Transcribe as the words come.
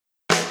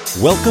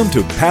Welcome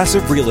to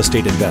Passive Real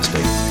Estate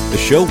Investing, the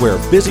show where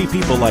busy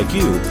people like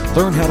you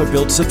learn how to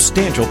build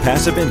substantial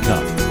passive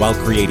income while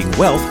creating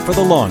wealth for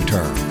the long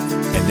term.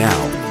 And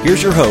now,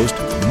 here's your host,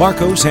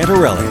 Marco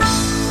Santarelli.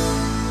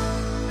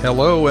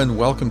 Hello and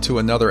welcome to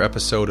another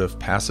episode of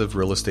Passive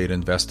Real Estate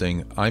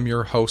Investing. I'm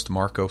your host,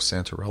 Marco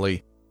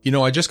Santarelli. You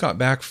know, I just got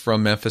back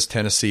from Memphis,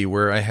 Tennessee,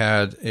 where I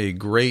had a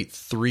great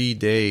 3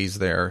 days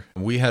there.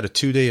 We had a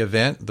 2-day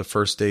event. The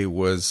first day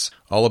was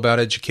all about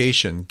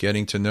education,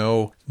 getting to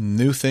know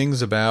new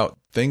things about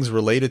things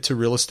related to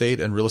real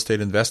estate and real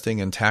estate investing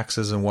and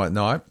taxes and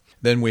whatnot.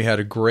 Then we had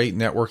a great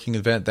networking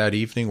event that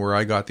evening where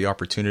I got the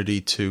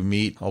opportunity to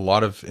meet a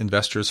lot of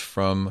investors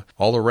from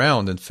all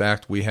around. In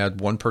fact, we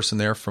had one person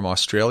there from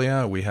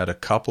Australia. We had a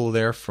couple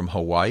there from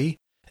Hawaii.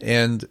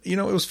 And, you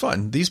know, it was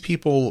fun. These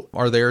people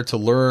are there to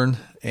learn,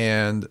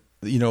 and,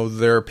 you know,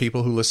 there are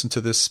people who listen to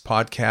this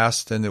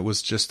podcast, and it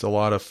was just a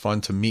lot of fun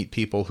to meet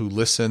people who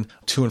listen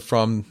to and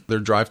from their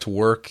drive to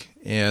work.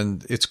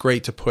 And it's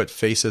great to put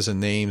faces and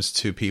names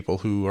to people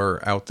who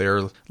are out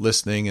there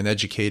listening and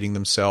educating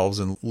themselves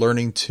and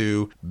learning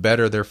to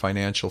better their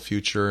financial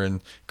future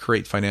and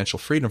create financial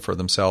freedom for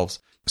themselves.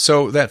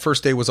 So that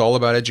first day was all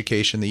about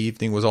education. The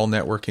evening was all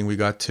networking. We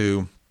got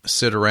to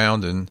sit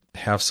around and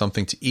have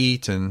something to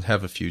eat and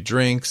have a few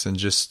drinks and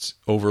just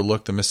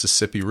overlook the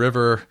Mississippi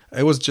River.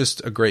 It was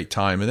just a great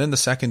time. And then the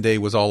second day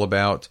was all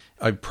about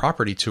a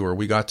property tour.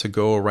 We got to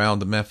go around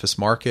the Memphis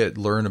market,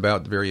 learn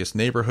about the various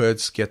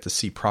neighborhoods, get to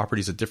see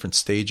properties at different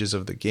stages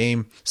of the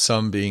game,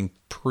 some being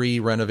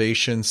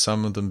pre-renovation,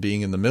 some of them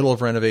being in the middle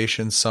of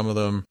renovation, some of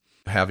them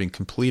having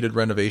completed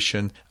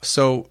renovation.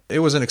 So it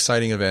was an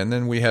exciting event. And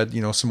then we had,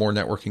 you know, some more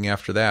networking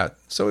after that.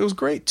 So it was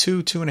great.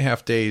 two and a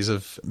half days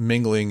of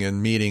mingling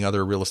and meeting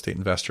other real estate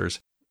investors.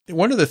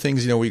 One of the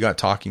things, you know, we got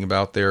talking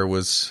about there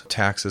was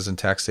taxes and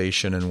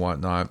taxation and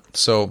whatnot.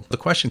 So the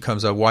question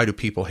comes up, why do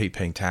people hate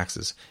paying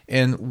taxes?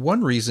 And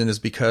one reason is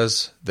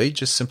because they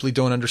just simply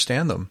don't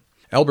understand them.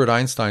 Albert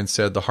Einstein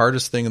said the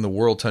hardest thing in the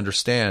world to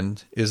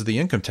understand is the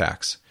income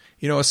tax.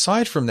 You know,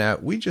 aside from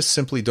that, we just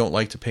simply don't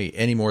like to pay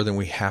any more than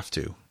we have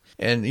to.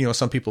 And, you know,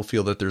 some people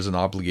feel that there's an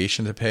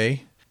obligation to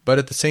pay. But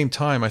at the same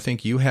time, I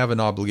think you have an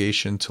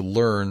obligation to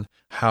learn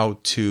how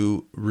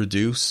to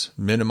reduce,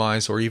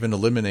 minimize, or even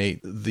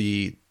eliminate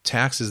the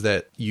taxes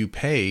that you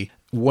pay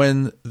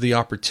when the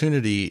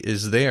opportunity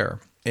is there.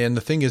 And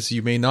the thing is,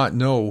 you may not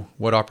know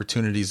what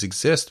opportunities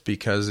exist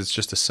because it's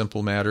just a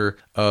simple matter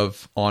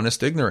of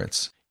honest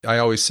ignorance. I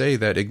always say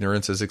that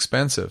ignorance is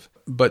expensive,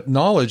 but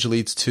knowledge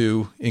leads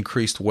to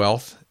increased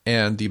wealth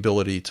and the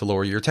ability to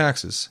lower your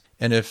taxes.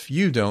 And if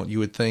you don't, you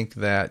would think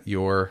that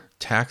your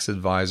tax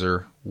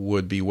advisor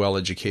would be well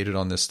educated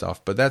on this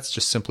stuff. But that's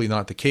just simply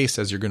not the case,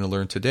 as you're going to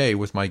learn today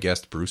with my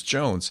guest, Bruce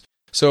Jones.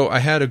 So I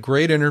had a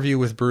great interview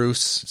with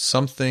Bruce.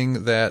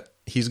 Something that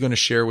he's going to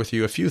share with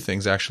you, a few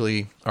things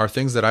actually, are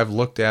things that I've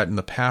looked at in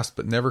the past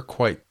but never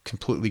quite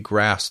completely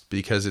grasped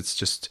because it's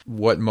just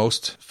what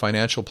most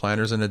financial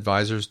planners and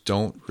advisors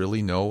don't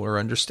really know or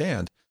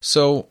understand.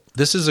 So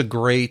this is a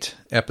great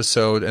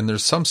episode, and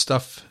there's some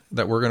stuff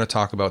that we're going to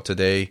talk about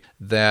today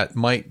that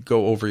might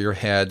go over your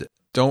head.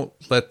 Don't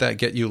let that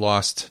get you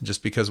lost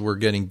just because we're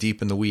getting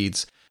deep in the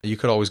weeds. You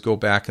could always go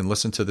back and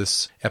listen to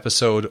this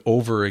episode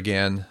over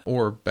again,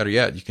 or better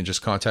yet, you can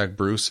just contact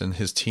Bruce and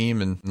his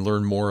team and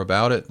learn more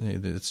about it.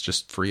 It's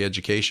just free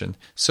education.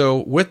 So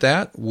with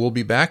that, we'll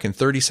be back in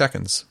 30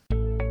 seconds.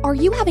 Are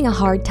you having a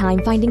hard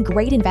time finding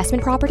great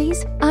investment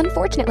properties?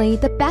 Unfortunately,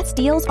 the best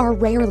deals are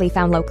rarely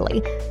found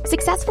locally.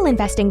 Successful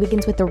investing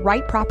begins with the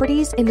right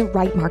properties in the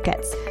right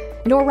markets.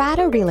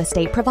 Norada Real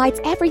Estate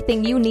provides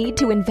everything you need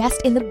to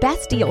invest in the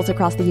best deals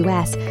across the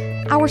U.S.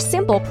 Our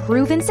simple,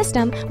 proven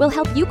system will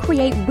help you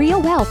create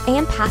real wealth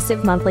and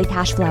passive monthly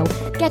cash flow.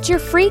 Get your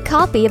free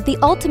copy of the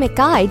ultimate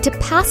guide to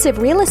passive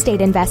real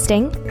estate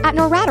investing at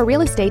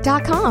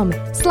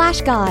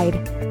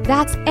noradarealestate.com/guide.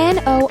 That's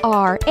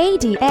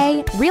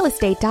NORADA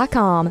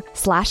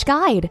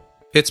realestate.com/guide.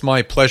 It's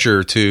my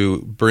pleasure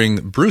to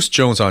bring Bruce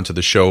Jones onto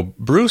the show.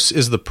 Bruce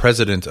is the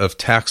president of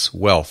Tax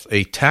Wealth,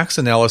 a tax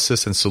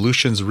analysis and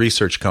solutions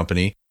research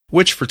company,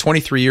 which for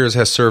 23 years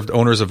has served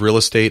owners of real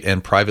estate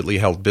and privately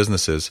held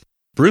businesses.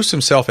 Bruce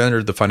himself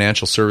entered the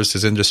financial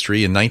services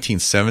industry in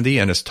 1970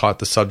 and has taught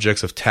the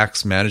subjects of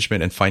tax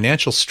management and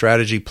financial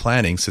strategy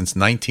planning since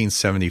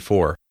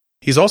 1974.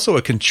 He's also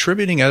a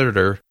contributing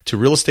editor to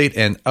real estate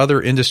and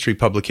other industry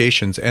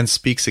publications and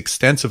speaks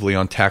extensively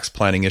on tax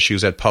planning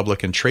issues at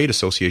public and trade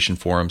association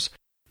forums.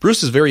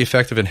 Bruce is very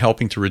effective in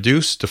helping to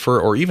reduce, defer,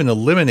 or even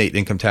eliminate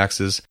income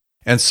taxes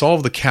and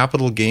solve the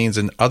capital gains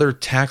and other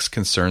tax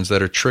concerns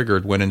that are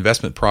triggered when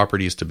investment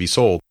property is to be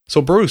sold.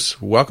 So Bruce,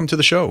 welcome to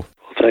the show.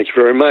 Well, thank you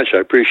very much. I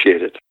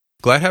appreciate it.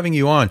 Glad having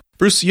you on.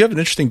 Bruce, you have an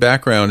interesting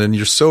background and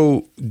you're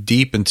so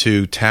deep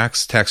into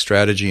tax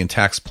strategy and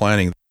tax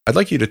planning. I'd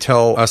like you to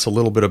tell us a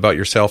little bit about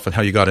yourself and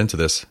how you got into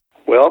this.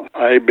 Well,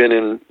 I've been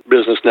in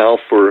business now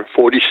for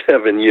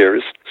 47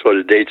 years, so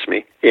it dates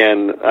me.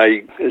 And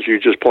as you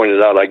just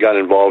pointed out, I got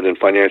involved in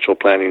financial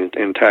planning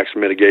and tax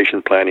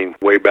mitigation planning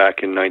way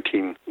back in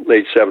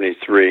late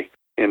 73.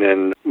 and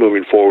then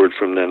moving forward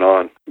from then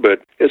on.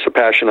 But it's a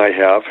passion I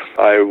have.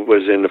 I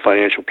was in the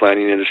financial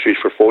planning industry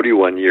for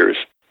 41 years,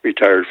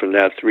 retired from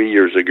that 3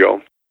 years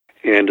ago,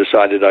 and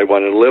decided I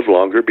wanted to live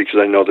longer because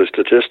I know the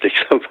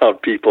statistics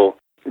about people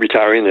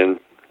retiring and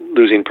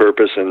losing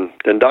purpose and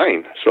then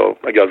dying. So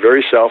I got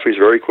very selfish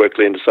very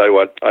quickly and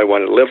decided I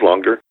wanted to live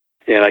longer,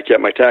 and I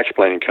kept my tax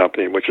planning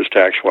company, which is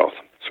Tax Wealth.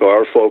 So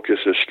our focus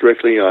is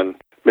strictly on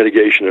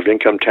mitigation of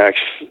income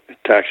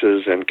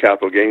taxes and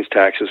capital gains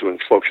taxes when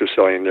folks are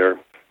selling their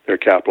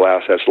capital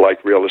assets,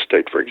 like real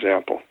estate, for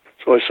example.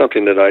 So it's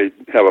something that I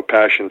have a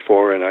passion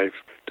for, and I've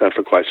done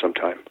for quite some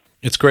time.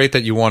 It's great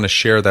that you want to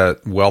share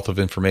that wealth of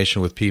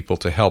information with people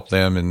to help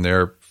them in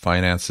their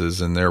finances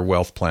and their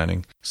wealth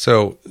planning.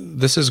 So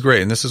this is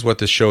great, and this is what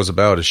this show is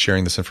about, is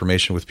sharing this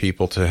information with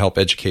people to help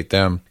educate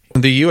them.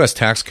 The U.S.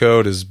 tax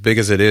code, as big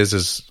as it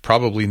is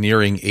probably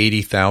nearing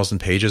 80,000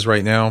 pages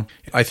right now.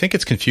 I think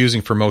it's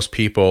confusing for most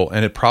people,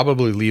 and it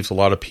probably leaves a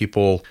lot of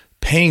people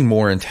paying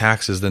more in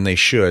taxes than they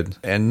should.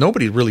 And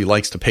nobody really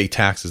likes to pay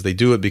taxes. They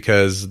do it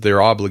because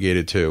they're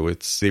obligated to.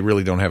 They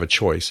really don't have a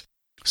choice.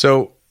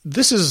 So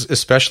this is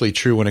especially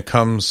true when it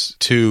comes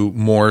to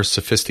more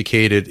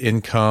sophisticated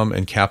income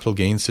and capital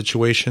gains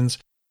situations.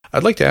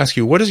 I'd like to ask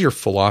you, what is your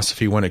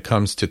philosophy when it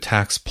comes to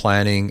tax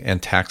planning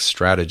and tax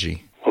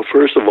strategy? Well,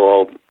 first of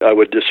all, I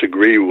would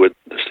disagree with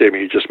the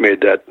statement you just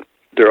made that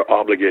they're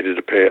obligated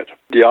to pay it.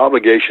 The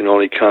obligation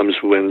only comes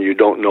when you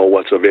don't know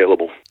what's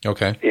available.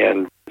 Okay.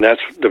 And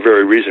that's the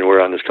very reason we're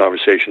on this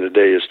conversation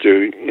today, is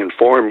to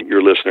inform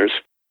your listeners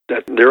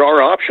that there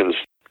are options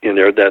in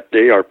there that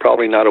they are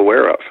probably not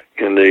aware of.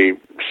 In the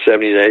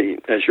 70 to 80,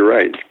 as you're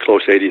right,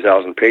 close to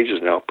 80,000 pages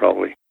now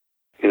probably.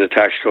 In the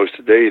tax codes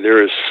today,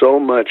 there is so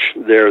much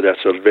there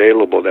that's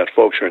available that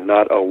folks are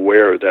not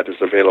aware that is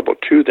available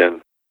to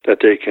them that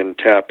they can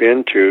tap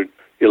into,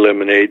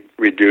 eliminate,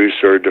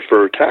 reduce, or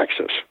defer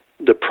taxes.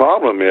 The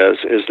problem is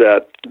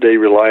that they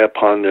rely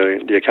upon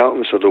the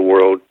accountants of the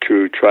world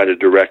to try to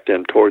direct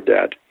them toward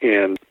that.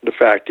 And the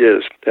fact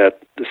is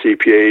that the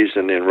CPAs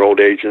and the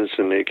enrolled agents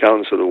and the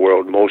accountants of the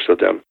world, most of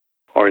them,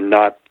 are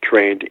not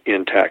trained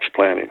in tax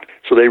planning.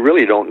 So they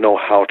really don't know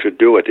how to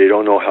do it. They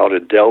don't know how to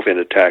delve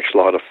into tax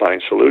law to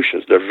find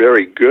solutions. They're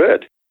very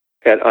good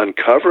at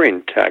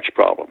uncovering tax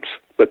problems,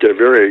 but they're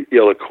very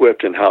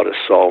ill-equipped in how to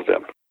solve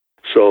them.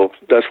 So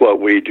that's what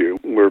we do.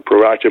 We're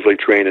proactively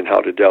trained in how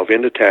to delve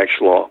into tax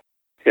law.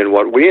 And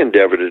what we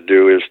endeavor to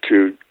do is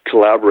to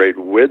collaborate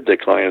with the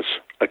client's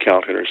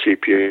accountant or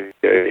CPA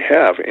they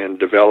have and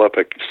develop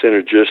a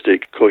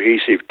synergistic,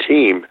 cohesive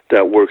team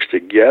that works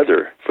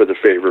together for the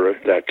favor of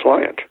that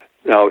client.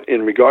 Now,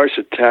 in regards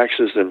to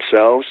taxes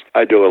themselves,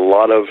 I do a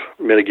lot of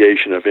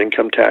mitigation of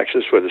income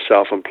taxes for the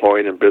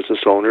self-employed and business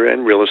owner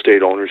and real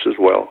estate owners as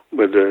well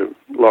with the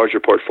larger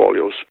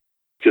portfolios,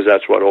 because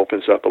that's what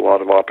opens up a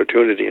lot of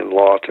opportunity in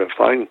law to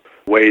find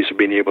ways of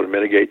being able to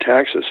mitigate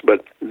taxes.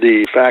 But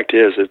the fact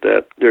is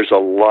that there's a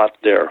lot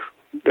there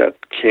that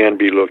can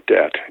be looked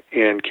at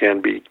and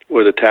can be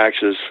where the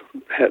taxes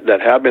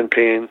that have been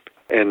paying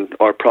and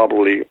are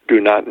probably do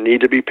not need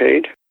to be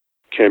paid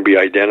can be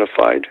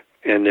identified,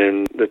 and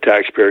then the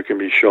taxpayer can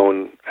be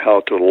shown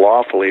how to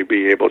lawfully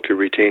be able to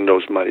retain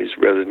those monies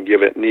rather than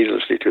give it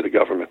needlessly to the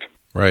government.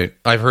 Right.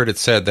 I've heard it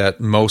said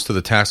that most of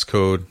the tax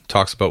code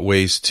talks about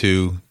ways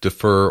to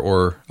defer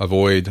or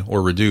avoid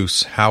or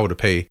reduce how to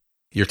pay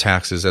your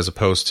taxes as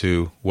opposed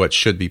to what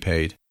should be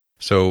paid.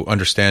 So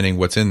understanding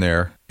what's in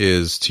there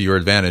is to your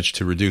advantage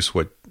to reduce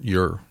what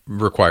you're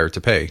required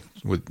to pay.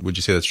 Would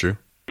you say that's true?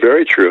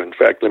 Very true. In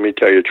fact, let me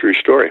tell you a true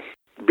story.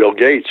 Bill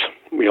Gates,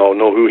 we all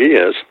know who he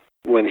is.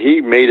 When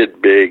he made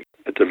it big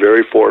at the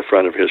very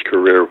forefront of his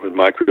career with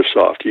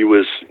Microsoft, he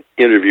was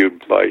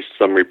interviewed by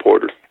some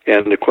reporter.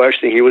 And the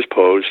question he was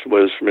posed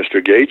was,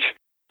 Mr. Gates,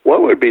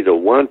 what would be the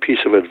one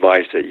piece of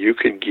advice that you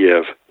could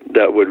give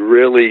that would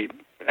really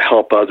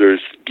help others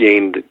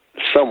gain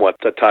somewhat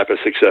the type of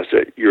success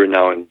that you're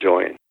now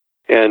enjoying?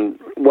 And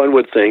one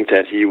would think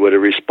that he would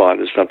have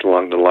responded something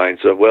along the lines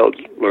of, well,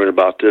 learn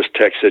about this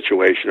tech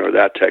situation or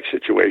that tech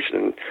situation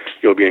and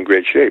you'll be in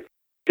great shape.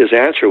 His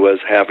answer was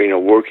having a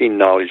working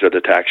knowledge of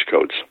the tax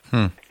codes.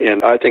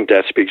 And I think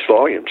that speaks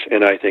volumes,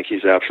 and I think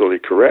he's absolutely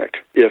correct.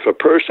 If a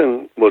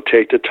person will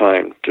take the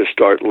time to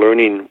start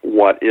learning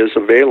what is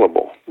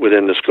available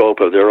within the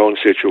scope of their own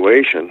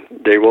situation,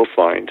 they will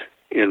find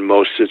in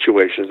most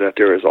situations that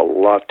there is a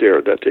lot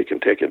there that they can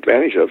take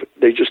advantage of.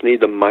 They just need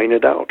to mine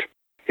it out.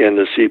 And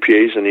the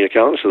CPAs and the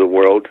accountants of the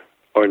world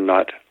are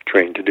not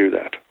trained to do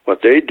that.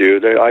 What they do,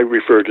 I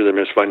refer to them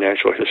as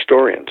financial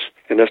historians.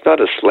 And that's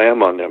not a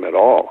slam on them at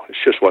all. It's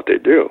just what they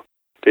do.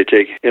 They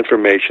take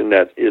information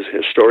that is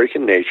historic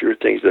in nature,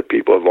 things that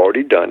people have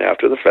already done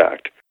after the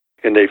fact,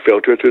 and they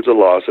filter through the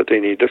laws that they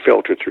need to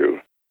filter through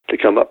to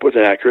come up with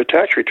an accurate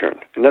tax return.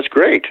 And that's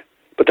great,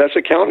 but that's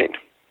accounting.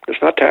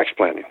 It's not tax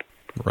planning.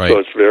 Right. So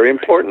it's very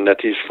important that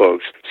these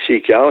folks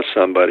seek out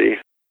somebody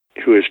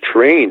who is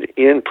trained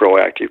in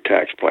proactive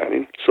tax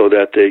planning so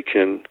that they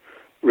can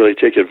really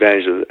take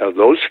advantage of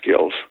those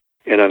skills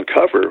and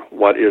uncover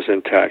what is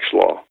in tax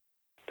law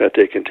that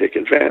they can take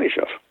advantage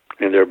of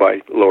and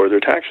thereby lower their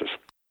taxes.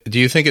 Do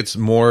you think it's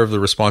more of the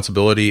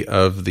responsibility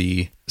of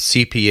the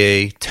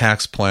CPA,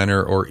 tax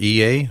planner, or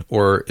EA,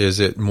 or is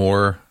it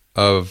more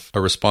of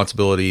a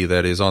responsibility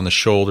that is on the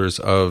shoulders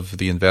of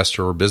the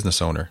investor or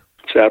business owner?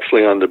 It's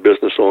absolutely on the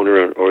business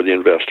owner or the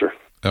investor.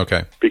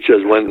 Okay.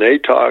 Because when they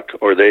talk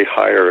or they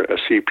hire a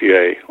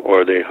CPA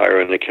or they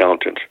hire an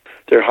accountant,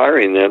 they're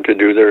hiring them to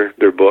do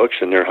their books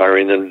and they're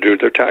hiring them to do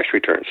their tax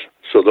returns.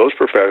 So those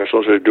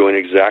professionals are doing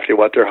exactly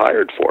what they're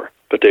hired for.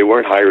 But they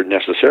weren't hired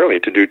necessarily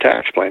to do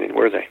tax planning,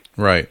 were they?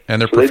 Right. And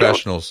they're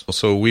professionals.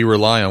 So we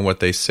rely on what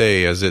they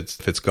say as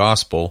if it's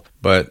gospel.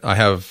 But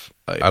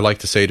I like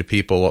to say to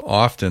people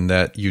often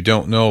that you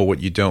don't know what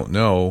you don't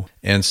know.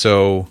 And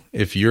so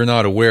if you're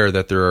not aware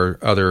that there are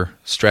other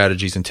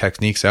strategies and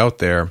techniques out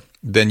there,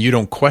 then you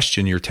don't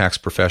question your tax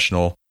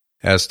professional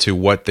as to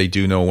what they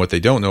do know and what they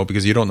don't know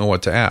because you don't know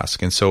what to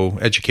ask. And so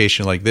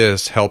education like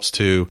this helps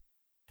to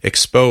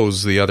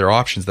expose the other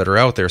options that are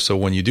out there. So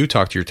when you do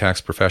talk to your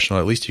tax professional,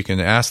 at least you can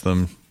ask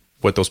them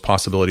what those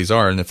possibilities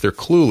are. And if they're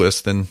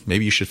clueless, then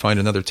maybe you should find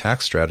another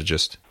tax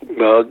strategist.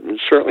 Well,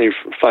 certainly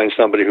find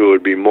somebody who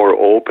would be more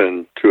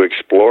open to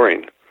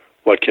exploring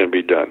what can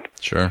be done.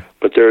 Sure.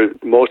 But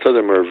most of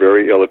them are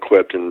very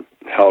ill-equipped in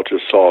how to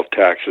solve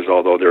taxes,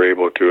 although they're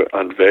able to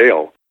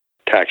unveil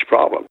tax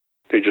problems.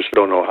 They just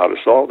don't know how to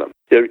solve them.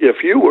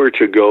 If you were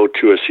to go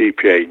to a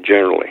CPA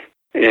generally,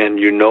 and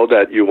you know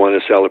that you want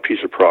to sell a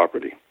piece of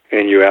property,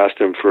 and you ask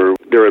them for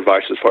their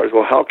advice as far as,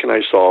 well, how can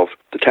I solve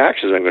the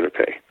taxes I'm going to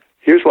pay?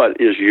 Here's what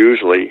is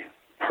usually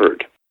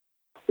heard.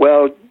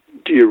 Well,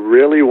 do you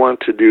really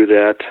want to do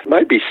that? It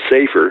might be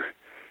safer,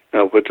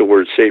 I'll put the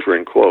word safer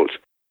in quotes,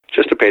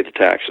 just to pay the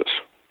taxes.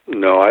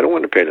 No, I don't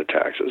want to pay the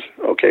taxes.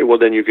 Okay, well,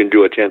 then you can do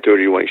a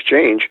 1031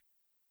 exchange.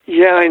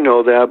 Yeah, I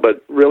know that,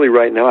 but really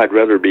right now I'd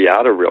rather be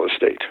out of real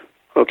estate.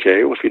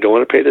 Okay, well, if you don't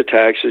want to pay the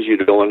taxes, you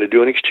don't want to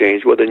do an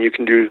exchange, well, then you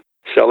can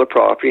sell a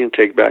property and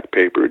take back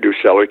paper, do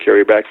seller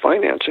carryback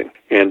financing,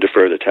 and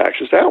defer the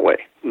taxes that way.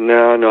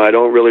 No, I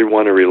don't really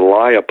want to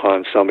rely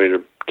upon somebody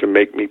to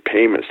make me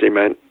payments. They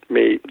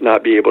may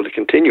not be able to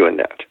continue in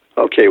that.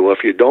 Okay, well,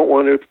 if you don't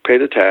want to pay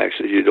the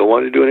taxes, you don't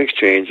want to do an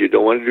exchange, you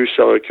don't want to do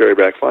seller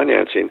carryback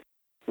financing,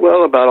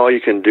 well, about all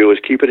you can do is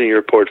keep it in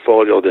your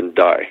portfolio, then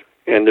die.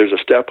 And there's a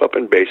step up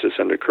in basis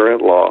under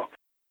current law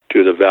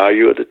to the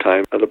value at the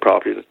time of the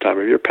property, at the time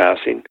of your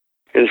passing.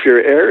 And if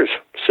your heirs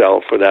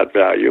sell for that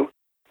value,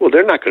 well,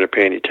 they're not going to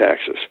pay any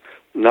taxes.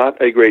 Not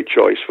a great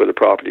choice for the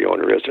property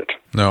owner, is it?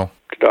 No.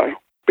 To die.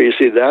 But you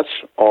see, that's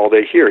all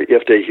they hear,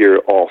 if they hear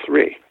all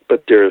three.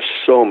 But there is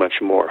so much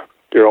more.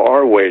 There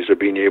are ways of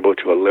being able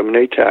to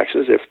eliminate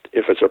taxes if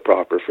it's a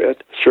proper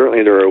fit.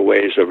 Certainly there are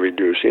ways of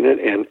reducing it,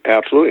 and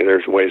absolutely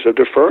there's ways of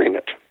deferring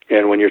it.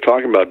 And when you're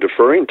talking about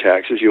deferring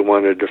taxes, you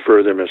want to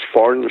defer them as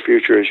far in the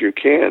future as you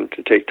can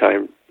to take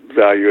time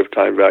value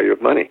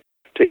of money.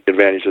 Take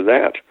advantage of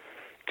that.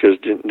 Because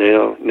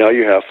now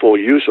you have full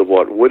use of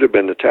what would have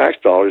been the tax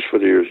dollars for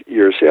the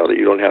year sale that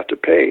you don't have to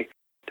pay,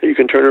 that you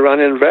can turn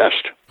around and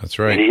invest. That's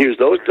right. And use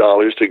those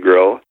dollars to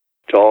grow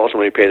to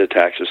ultimately pay the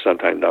taxes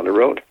sometime down the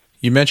road.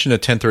 You mentioned a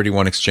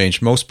 1031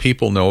 exchange. Most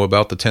people know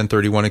about the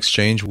 1031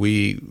 exchange.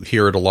 We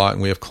hear it a lot,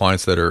 and we have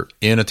clients that are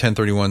in a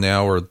 1031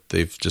 now, or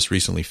they've just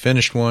recently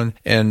finished one.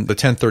 And the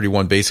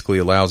 1031 basically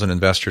allows an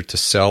investor to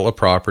sell a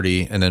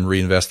property and then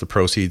reinvest the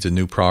proceeds in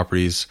new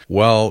properties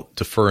while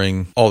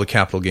deferring all the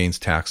capital gains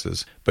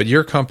taxes. But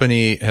your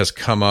company has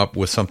come up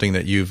with something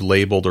that you've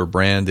labeled or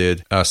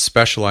branded a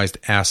specialized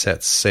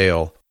asset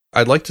sale.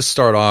 I'd like to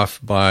start off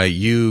by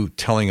you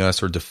telling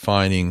us or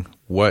defining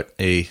what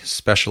a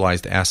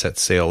specialized asset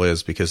sale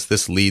is, because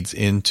this leads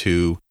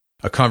into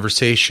a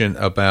conversation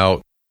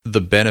about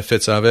the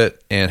benefits of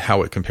it and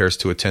how it compares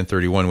to a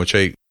 1031, which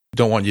I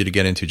don't want you to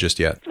get into just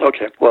yet.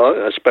 Okay. Well,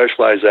 a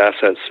specialized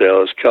asset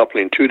sale is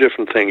coupling two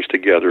different things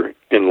together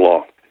in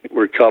law.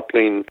 We're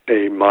coupling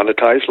a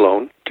monetized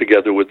loan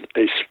together with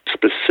a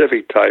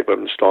specific type of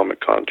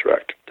installment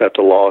contract that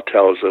the law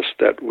tells us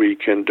that we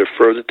can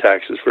defer the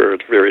taxes for a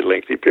very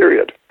lengthy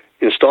period.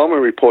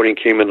 Installment reporting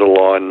came into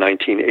law in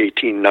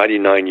 1918,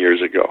 99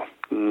 years ago.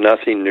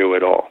 Nothing new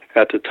at all.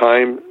 At the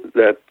time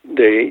that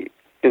they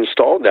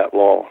installed that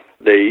law,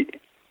 they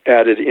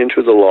added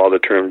into the law the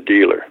term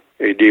dealer.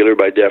 A dealer,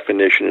 by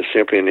definition, is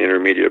simply an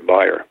intermediate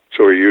buyer.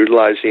 So we're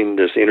utilizing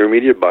this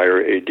intermediate buyer,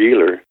 a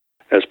dealer,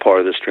 as part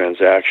of this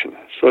transaction.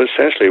 So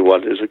essentially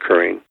what is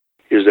occurring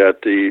is that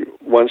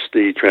once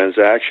the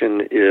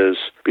transaction is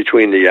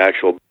between the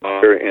actual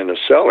buyer and the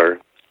seller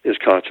is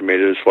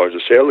consummated as far as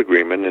the sale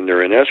agreement and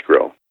they're in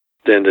escrow,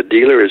 then the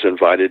dealer is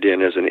invited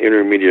in as an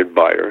intermediate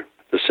buyer.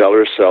 The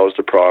seller sells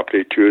the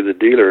property to the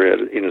dealer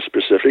in a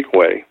specific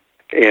way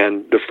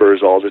and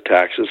defers all the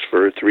taxes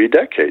for 3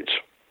 decades.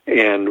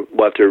 And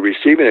what they're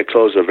receiving at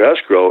close of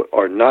escrow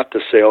are not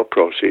the sale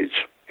proceeds.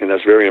 And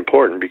that's very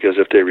important, because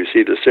if they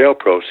receive the sale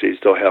proceeds,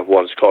 they'll have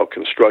what is called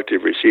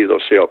constructive receipt of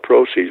those sale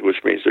proceeds,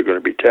 which means they're going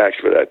to be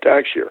taxed for that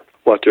tax year.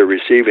 What they're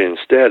receiving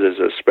instead is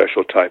a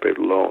special type of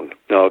loan.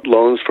 Now,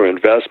 loans for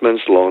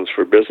investments, loans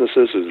for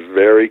businesses is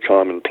very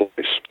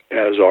commonplace,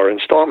 as are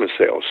installment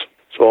sales.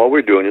 So all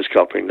we're doing is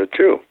coupling the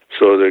two.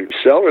 So the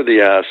seller of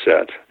the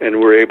asset, and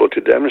we're able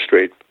to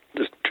demonstrate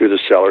to the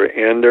seller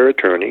and their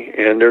attorney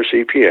and their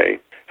CPA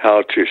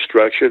how to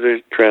structure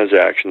the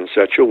transaction in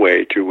such a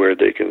way to where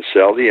they can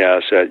sell the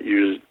asset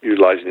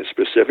utilizing a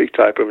specific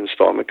type of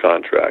installment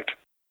contract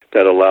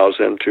that allows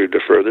them to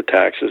defer the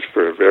taxes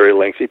for a very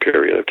lengthy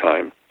period of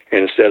time.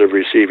 And instead of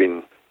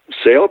receiving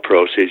sale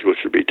proceeds, which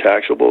would be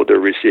taxable, they're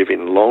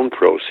receiving loan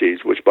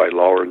proceeds, which by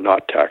law are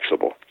not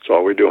taxable. That's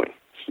all we're doing.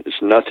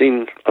 It's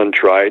nothing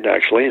untried,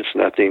 actually.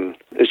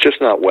 It's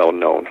just not well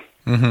known.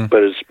 Mm-hmm.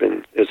 But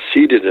it's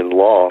seated in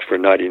law for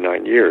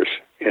 99 years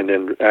and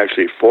then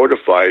actually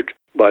fortified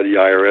by the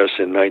IRS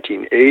in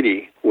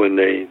 1980 when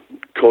they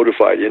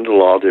codified into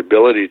law the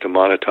ability to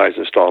monetize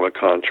installment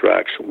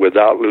contracts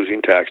without losing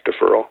tax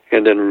deferral,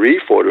 and then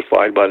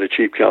refortified by the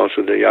Chief Counsel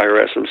of the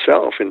IRS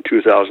himself in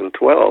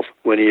 2012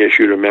 when he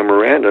issued a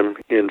memorandum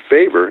in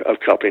favor of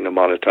coupling a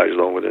monetized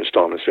loan with an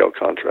installment sale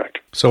contract.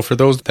 So for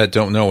those that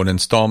don't know, an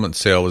installment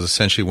sale is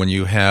essentially when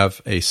you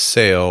have a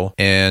sale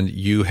and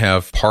you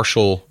have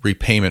partial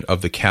repayment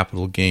of the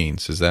capital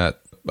gains. Is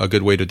that a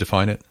good way to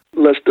define it?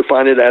 Let's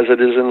define it as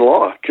it is in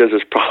law, because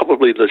it's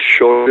probably the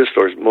shortest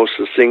or most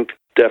succinct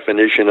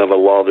definition of a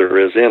law there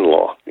is in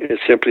law. It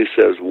simply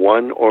says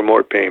one or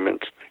more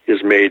payments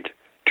is made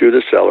to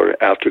the seller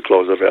after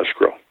close of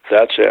escrow.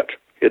 That's it.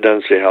 It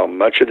doesn't say how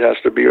much it has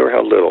to be or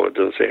how little. It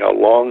doesn't say how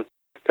long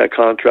that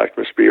contract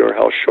must be or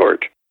how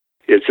short.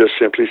 It just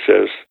simply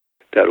says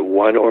that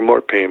one or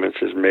more payments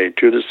is made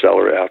to the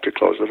seller after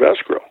close of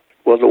escrow.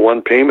 Well, the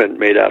one payment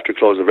made after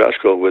close of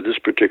escrow with this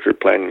particular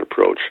planning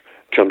approach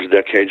comes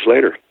decades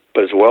later,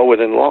 but it's well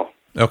within law.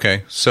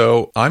 Okay,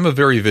 so I'm a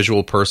very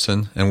visual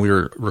person, and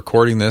we're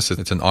recording this.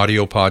 It's an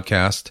audio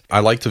podcast.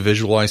 I like to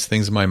visualize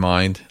things in my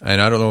mind,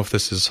 and I don't know if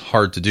this is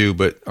hard to do,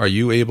 but are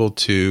you able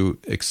to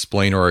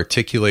explain or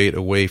articulate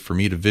a way for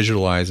me to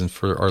visualize and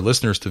for our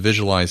listeners to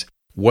visualize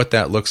what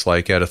that looks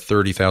like at a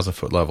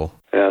 30,000-foot level?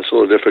 Yeah, it's a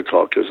little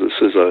difficult because this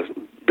is a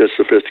bit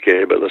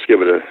sophisticated, but let's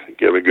give it a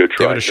good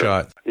try. Give it a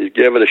shot. You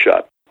give it a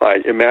shot. All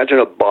right, imagine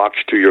a box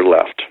to your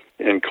left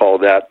and call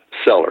that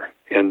seller,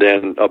 and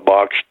then a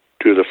box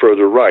to the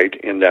further right,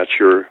 and that's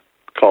your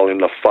calling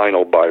the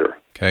final buyer.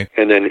 Okay.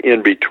 And then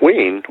in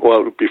between,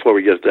 well, before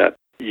we get to that,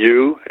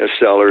 you as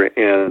seller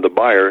and the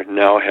buyer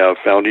now have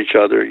found each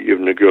other. You've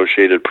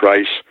negotiated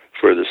price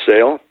for the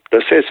sale.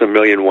 Let's say it's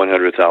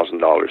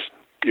 $1,100,000.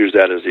 Use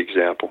that as the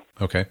example.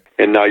 Okay.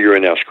 And now you're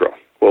in escrow.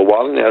 Well,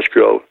 while in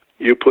escrow,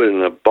 you put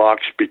in a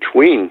box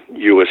between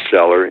you as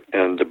seller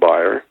and the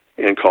buyer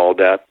and call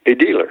that a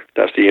dealer.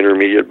 That's the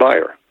intermediate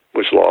buyer,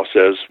 which law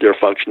says their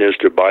function is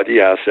to buy the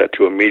asset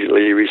to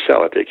immediately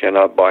resell it. They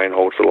cannot buy and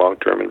hold for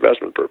long-term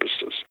investment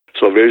purposes.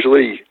 So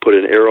visually, put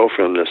an arrow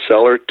from the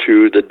seller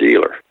to the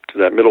dealer, to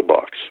that middle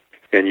box.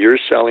 And you're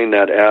selling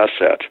that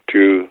asset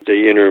to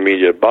the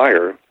intermediate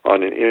buyer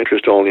on an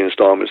interest-only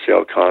installment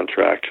sale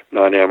contract,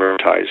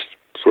 non-amortized,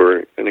 for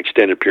an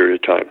extended period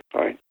of time.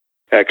 All right.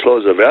 At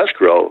close of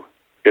escrow,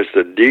 it's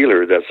the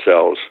dealer that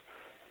sells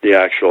the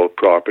actual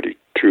property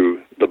to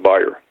the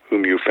buyer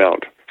whom you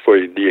found for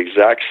the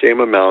exact same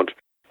amount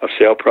of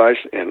sale price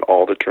and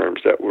all the terms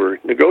that were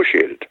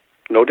negotiated.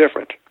 No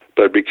different.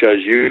 But because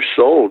you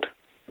sold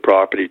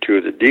property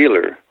to the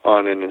dealer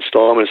on an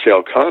installment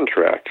sale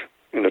contract,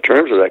 in the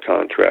terms of that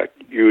contract,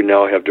 you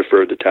now have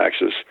deferred the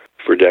taxes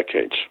for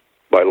decades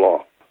by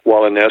law.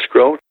 While in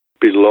escrow,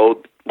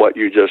 below what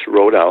you just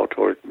wrote out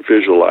or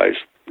visualized,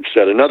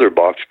 set another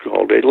box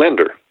called a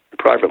lender, a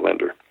private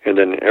lender, and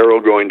then an arrow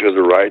going to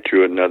the right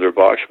to another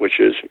box, which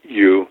is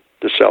you,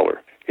 the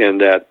seller.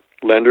 And that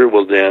lender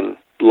will then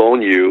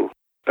loan you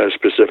a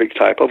specific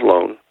type of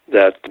loan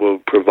that will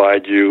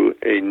provide you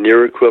a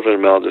near equivalent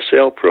amount of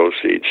sale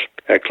proceeds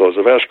at close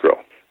of escrow.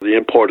 The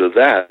import of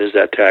that is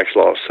that tax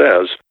law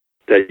says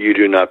that you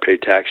do not pay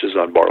taxes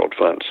on borrowed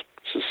funds.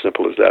 It's as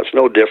simple as that. It's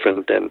no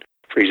different than,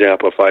 for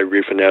example, if I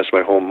refinance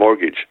my home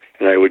mortgage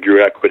and I would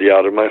draw equity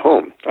out of my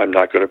home, I'm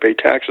not going to pay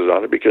taxes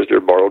on it because they're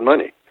borrowed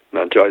money,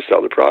 not until I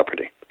sell the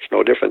property. It's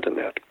no different than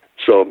that.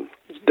 So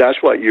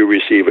that's what you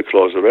receive at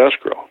close of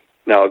escrow.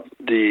 Now,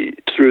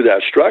 through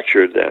that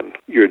structure, then,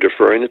 you're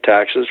deferring the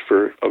taxes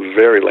for a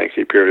very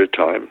lengthy period of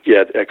time,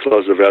 yet at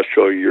close of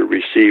escrow, you're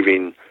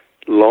receiving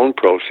loan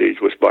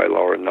proceeds, which by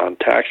law are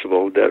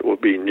non-taxable, that will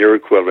be near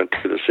equivalent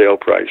to the sale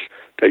price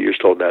that you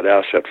sold that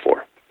asset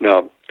for.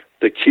 Now,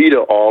 the key to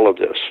all of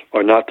this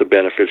are not the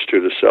benefits to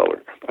the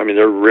seller. I mean,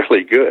 they're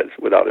really good,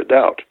 without a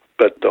doubt.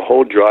 But the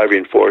whole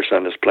driving force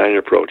on this planning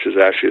approach is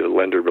actually the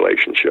lender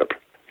relationship.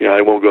 You know,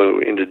 I won't go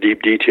into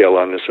deep detail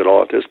on this at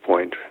all at this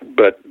point,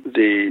 but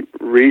the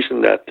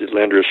reason that the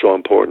lender is so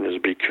important is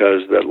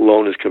because that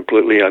loan is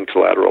completely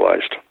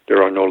uncollateralized.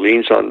 There are no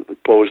liens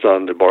imposed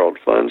on the borrowed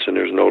funds, and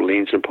there's no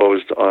liens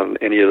imposed on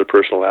any of the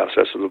personal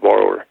assets of the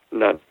borrower.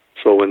 None.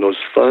 So when those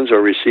funds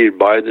are received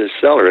by the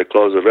seller at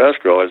close of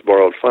escrow as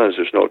borrowed funds,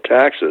 there's no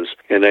taxes,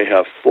 and they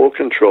have full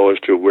control as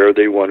to where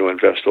they want to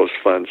invest those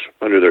funds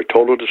under their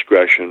total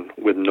discretion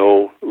with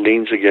no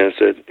liens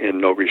against it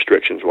and no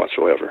restrictions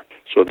whatsoever.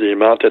 So the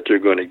amount that they're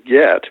going to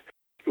get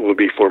will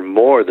be for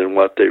more than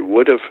what they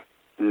would have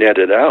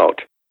netted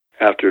out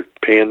after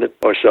paying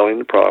or selling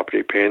the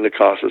property, paying the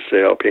cost of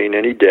sale, paying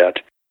any debt,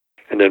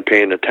 and then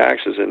paying the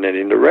taxes and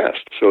netting the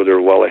rest. So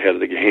they're well ahead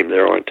of the game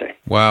there, aren't they?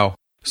 Wow.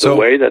 So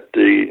the way that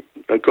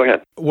go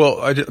ahead.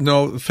 Well,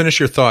 no, finish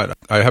your thought.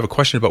 I have a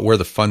question about where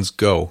the funds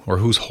go or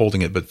who's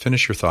holding it, but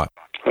finish your thought.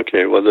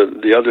 Okay, well,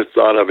 the other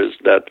thought of it is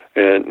that,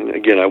 and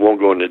again, I won't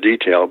go into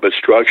detail, but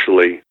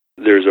structurally,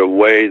 there's a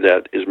way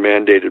that is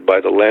mandated by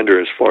the lender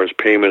as far as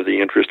payment of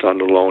the interest on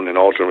the loan and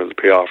ultimately the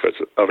payoff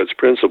of its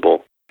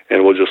principal.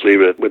 And we'll just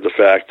leave it with the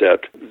fact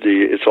that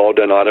it's all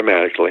done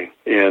automatically,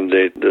 and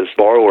the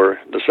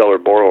seller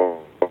borrower,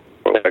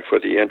 for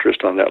the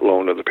interest on that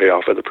loan or the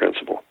payoff of the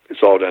principal.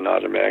 It's all done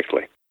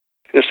automatically.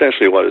 And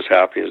essentially what is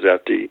happening is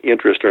that the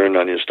interest earned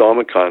on the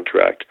installment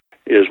contract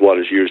is what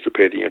is used to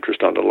pay the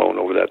interest on the loan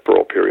over that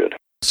deferral period.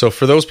 So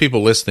for those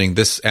people listening,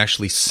 this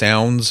actually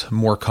sounds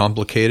more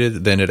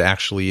complicated than it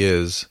actually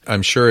is.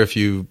 I'm sure if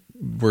you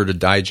were to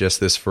digest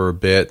this for a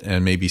bit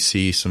and maybe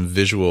see some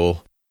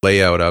visual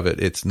layout of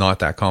it, it's not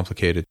that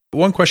complicated.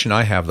 One question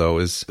I have, though,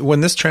 is when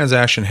this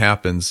transaction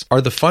happens,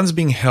 are the funds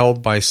being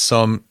held by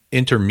some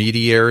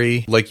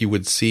intermediary like you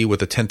would see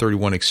with a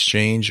 1031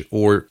 exchange,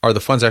 or are the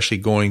funds actually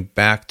going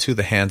back to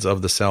the hands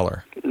of the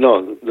seller?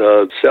 No,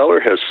 the seller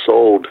has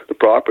sold the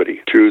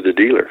property to the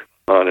dealer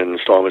on an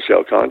installment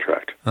sale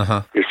contract.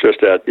 It's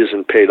just that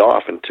isn't paid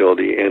off until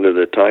the end of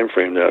the time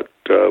frame that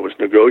was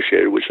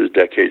negotiated, which is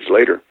decades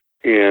later.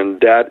 And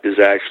that is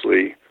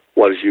actually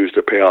what is used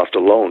to pay off the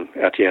loan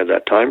at the end of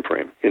that time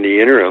frame. In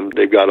the interim,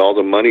 they've got all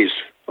the monies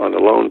on the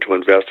loan to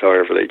invest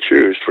however they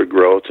choose for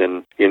growth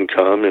and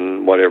income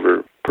and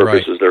whatever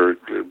purposes they're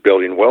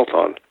building wealth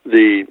on.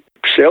 The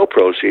sale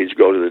proceeds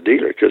go to the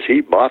dealer because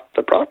he bought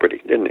the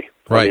property, didn't he?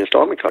 Right. The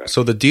installment contract.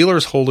 So the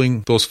dealer's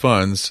holding those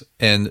funds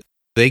and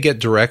they get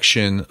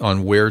direction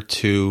on where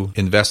to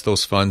invest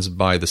those funds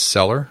by the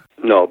seller?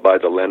 No, by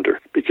the lender,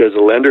 because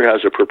the lender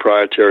has a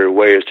proprietary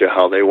way as to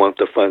how they want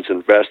the funds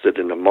invested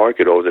in the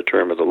market over the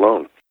term of the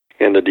loan,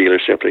 and the dealer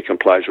simply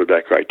complies with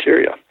that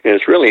criteria. And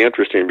it's really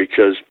interesting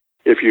because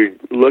if you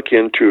look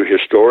into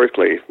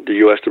historically the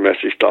U.S.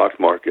 domestic stock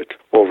market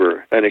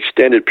over an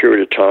extended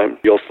period of time,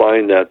 you'll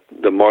find that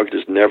the market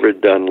has never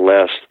done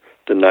less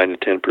than 9 to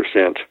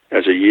 10%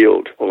 as a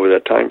yield over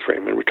that time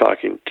frame, and we're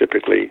talking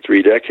typically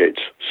 3 decades.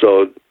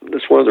 So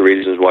that's one of the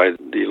reasons why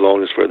the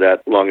loan is for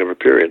that long of a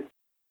period,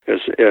 as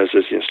is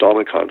the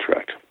installment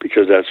contract,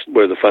 because that's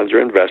where the funds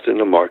are invested in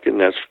the market,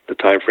 and that's the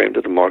time frame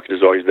that the market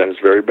has always done its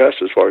very best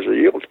as far as the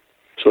yield.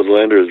 So the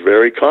lender is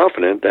very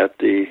confident that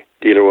the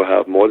dealer will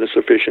have more than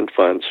sufficient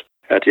funds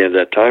at the end of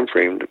that time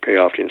frame to pay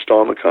off the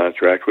installment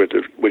contract,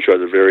 which are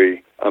the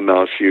very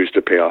amounts used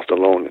to pay off the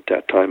loan at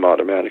that time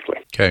automatically.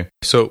 Okay.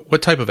 So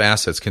what type of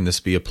assets can this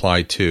be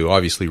applied to?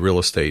 Obviously real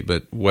estate,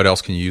 but what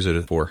else can you use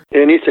it for?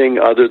 Anything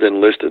other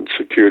than listed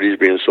securities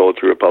being sold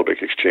through a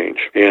public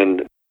exchange.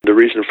 And the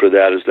reason for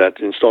that is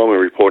that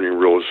installment reporting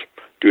rules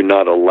do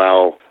not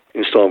allow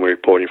installment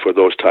reporting for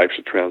those types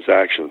of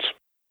transactions.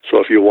 So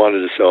if you wanted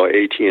to sell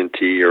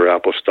AT&T or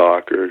Apple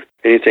stock or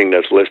anything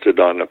that's listed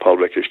on a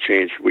public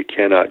exchange, we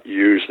cannot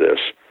use this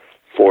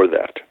for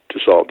that to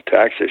solve the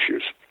tax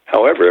issues.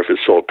 However, if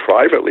it's sold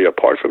privately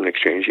apart from an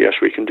exchange, yes,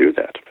 we can do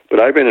that.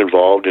 But I've been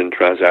involved in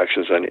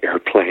transactions on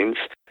airplanes,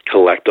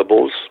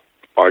 collectibles,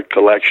 art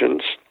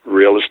collections,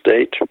 real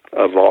estate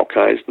of all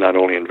kinds, not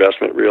only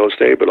investment real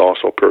estate, but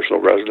also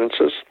personal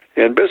residences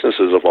and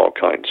businesses of all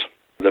kinds.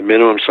 The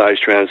minimum size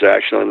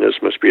transaction on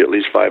this must be at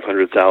least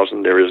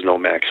 $500,000. There is no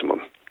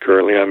maximum.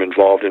 Currently, I'm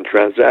involved in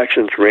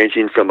transactions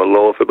ranging from a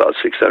low of about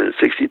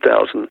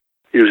 $660,000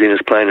 using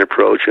this planned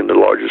approach, and the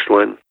largest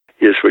one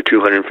is for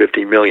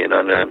 $250 million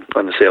on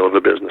the sale of a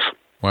business.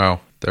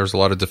 Wow, there's a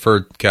lot of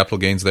deferred capital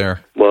gains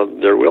there. Well,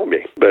 there will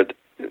be, but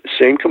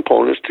same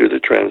components to the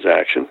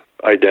transaction,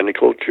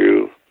 identical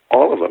to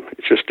all of them.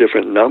 It's just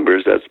different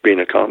numbers that's being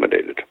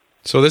accommodated.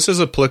 So this is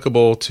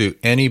applicable to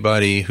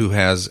anybody who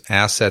has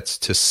assets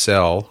to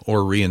sell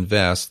or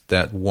reinvest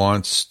that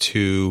wants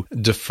to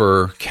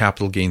defer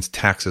capital gains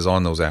taxes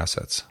on those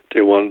assets.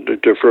 They want to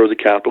defer the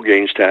capital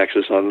gains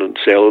taxes on the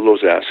sale of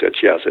those assets.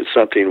 Yes, it's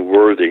something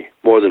worthy,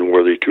 more than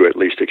worthy to at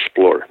least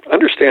explore.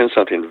 Understand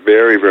something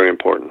very, very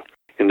important,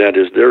 and that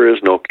is there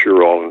is no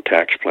cure-all in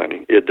tax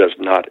planning. It does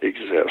not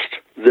exist.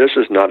 This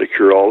is not a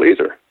cure-all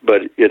either,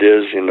 but it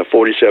is, in the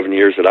 47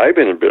 years that I've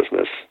been in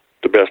business,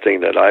 the best thing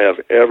that I have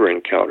ever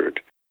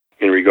encountered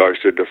in regards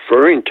to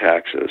deferring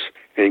taxes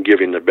and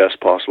giving the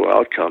best possible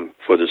outcome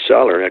for the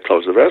seller at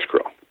close of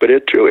escrow. But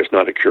it, too, is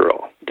not a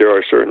cure-all. There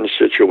are certain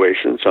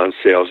situations on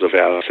sales of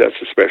assets,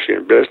 especially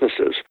in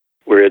businesses,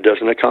 where it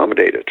doesn't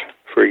accommodate it.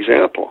 For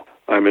example,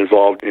 I'm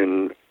involved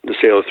in the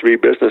sale of 3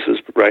 businesses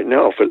right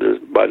now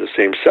by the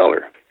same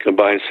seller.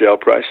 Combined sale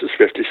price is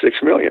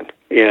 $56 million.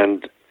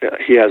 And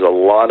he has a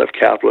lot of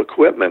capital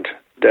equipment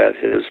that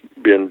has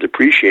been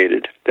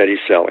depreciated that he's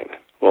selling.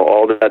 Well,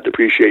 all that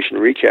depreciation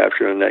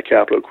recapture on that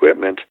capital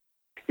equipment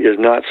is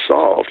not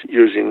solved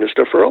using this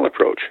deferral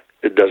approach.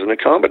 It doesn't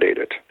accommodate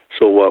it.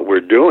 So what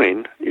we're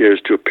doing is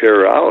to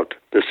pare out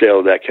the sale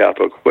of that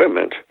capital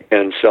equipment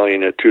and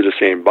selling it to the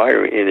same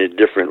buyer in a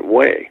different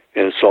way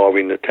and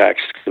solving the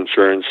tax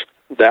concerns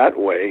that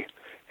way,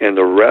 and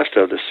the rest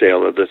of the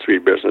sale of the 3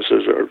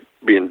 businesses are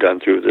being done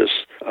through this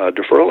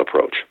deferral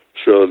approach.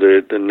 So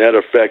the net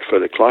effect for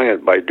the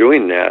client by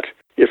doing that,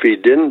 if he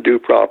didn't do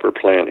proper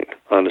planning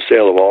on the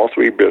sale of all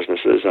 3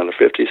 businesses on a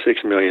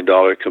 $56 million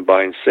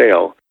combined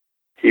sale,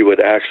 he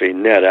would actually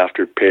net,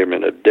 after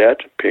payment of debt,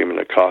 payment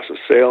of cost of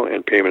sale,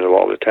 and payment of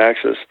all the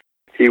taxes,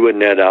 he would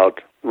net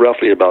out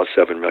roughly about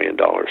 $7 million.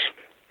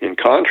 In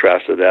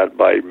contrast to that,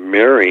 by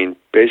marrying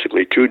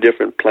basically 2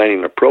 different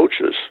planning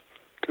approaches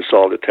to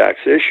solve the tax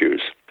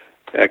issues,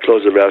 at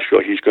close of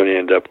escrow, he's going to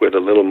end up with a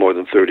little more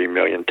than $30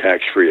 million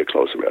tax-free at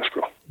close of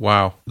escrow.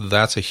 Wow,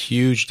 that's a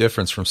huge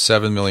difference from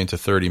 $7 million to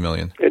 $30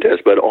 million. It is,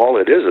 but all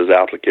it is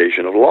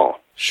application of law.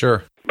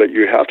 Sure. But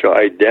you have to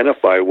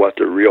identify what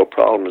the real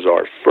problems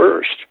are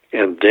first,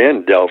 and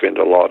then delve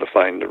into law to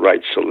find the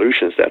right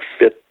solutions that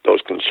fit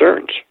those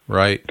concerns.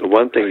 Right. The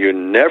one thing you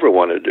never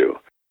want to do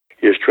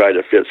is try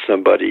to fit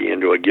somebody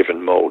into a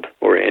given mode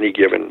or any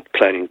given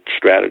planning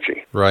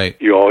strategy. Right.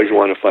 You always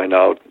want to find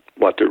out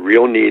what the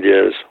real need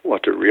is,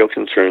 what the real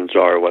concerns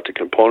are, what the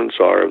components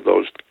are of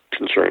those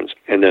concerns,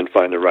 and then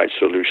find the right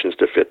solutions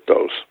to fit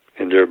those,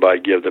 and thereby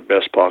give the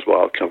best possible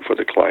outcome for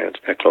the client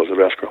at close of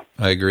escrow.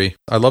 I agree.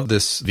 I love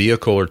this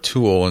vehicle or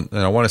tool, and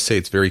I want to say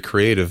it's very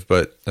creative,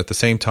 but at the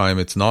same time,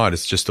 it's not.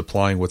 It's just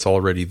applying what's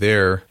already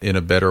there in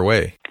a better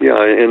way.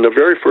 Yeah, and the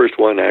very first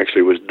one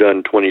actually was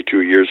done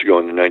 22 years ago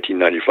in the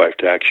 1995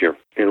 tax year.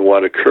 And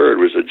what occurred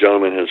was a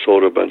gentleman had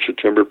sold a bunch of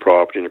timber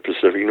property in the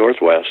Pacific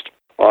Northwest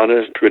on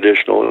a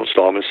traditional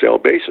installment sale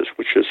basis,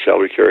 which is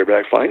salary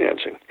carryback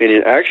financing. And he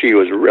actually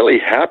was really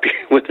happy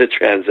with the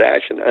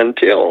transaction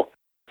until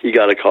he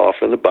got a call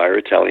from the buyer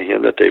telling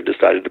him that they've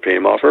decided to pay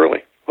him off early.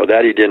 Well,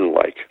 that he didn't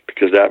like,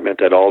 because that meant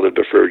that all the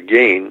deferred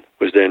gain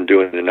was then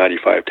due in the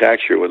 95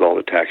 tax year with all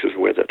the taxes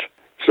with it.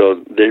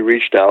 So they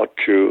reached out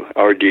to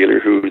our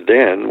dealer, who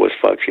then was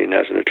functioning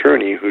as an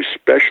attorney who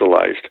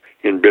specialized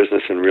in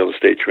business and real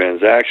estate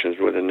transactions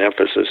with an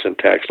emphasis in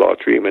tax law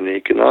treatment and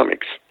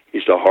economics.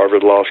 He's a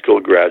Harvard Law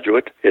School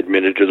graduate,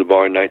 admitted to the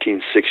bar in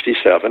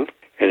 1967,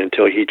 and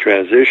until he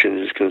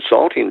transitioned his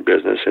consulting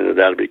business into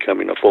that of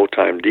becoming a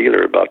full-time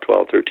dealer about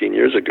 12, 13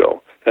 years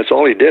ago, that's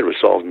all he did was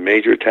solve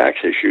major tax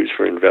issues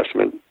for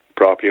investment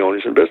property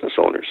owners and business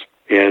owners.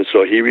 And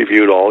so he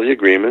reviewed all the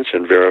agreements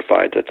and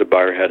verified that the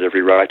buyer had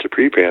every right to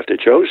prepay if they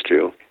chose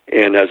to.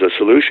 And as a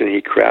solution,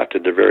 he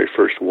crafted the very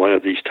first one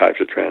of these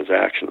types of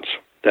transactions.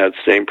 That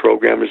same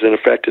program is in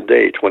effect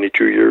today,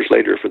 22 years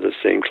later, for the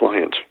same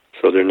client.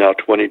 So they're now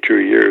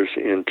 22 years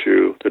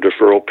into the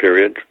deferral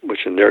period,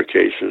 which in their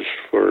case is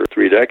for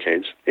 3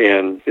 decades,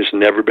 and it's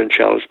never been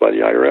challenged by the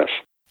IRS.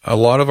 A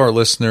lot of our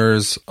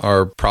listeners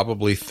are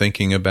probably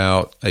thinking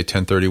about a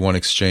 1031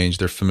 exchange.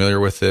 They're familiar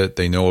with it.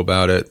 They know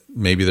about it.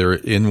 Maybe they're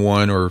in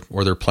one or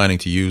they're planning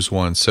to use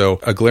one. So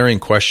a glaring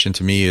question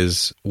to me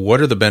is,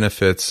 what are the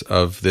benefits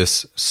of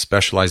this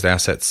specialized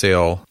asset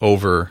sale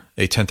over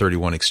a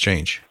 1031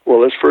 exchange?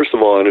 Well, let's first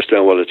of all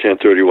understand what a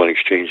 1031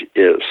 exchange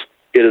is.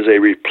 It is a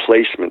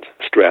replacement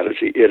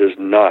strategy. It is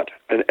not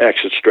an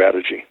exit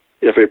strategy.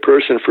 If a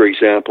person, for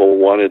example,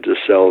 wanted to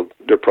sell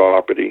their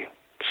property,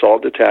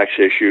 solve the tax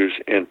issues,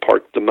 and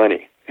park the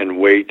money, and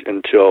wait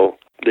until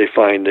they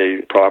find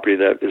a property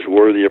that is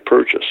worthy of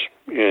purchase.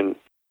 And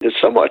it's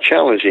somewhat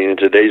challenging in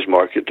today's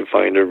market to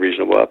find a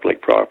reasonable uplink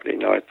property.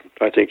 Now,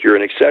 I think you're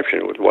an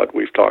exception with what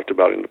we've talked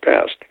about in the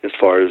past as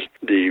far as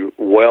the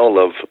well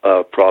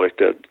of product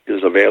that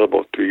is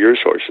available through your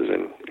sources,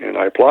 and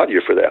I applaud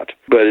you for that.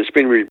 But it's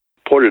been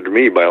reported to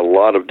me by a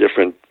lot of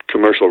different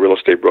commercial real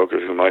estate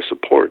brokers whom I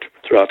support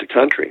throughout the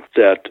country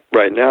that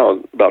right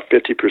now about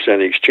 50%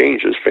 of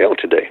exchanges fail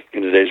today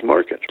in today's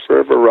market for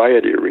a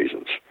variety of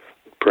reasons.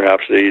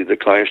 Perhaps the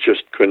clients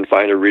just couldn't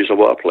find a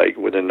reasonable uplink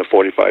within the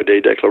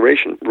 45-day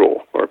declaration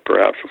rule, or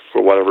perhaps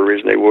for whatever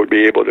reason they would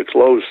be able to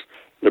close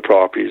the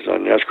properties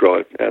on escrow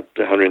at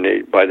the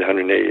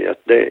 180th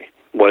day.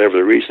 Whatever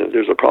the reason,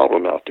 there's a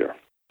problem out there.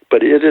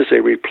 But it is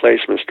a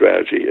replacement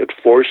strategy. It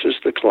forces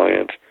the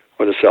client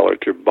or the seller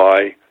to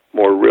buy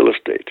more real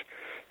estate.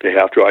 They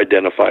have to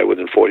identify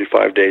within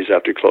 45 days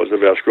after close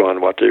of escrow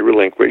on what they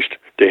relinquished.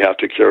 They have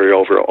to carry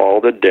over all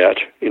the debt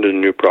into the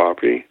new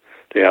property.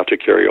 They have to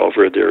carry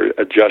over their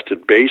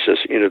adjusted basis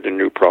into the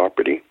new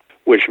property,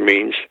 which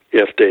means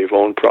if they've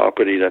owned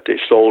property that they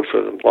sold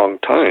for a long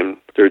time,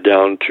 they're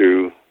down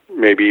to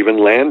maybe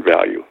even land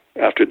value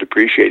after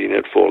depreciating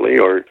it fully,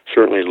 or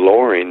certainly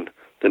lowering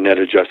the net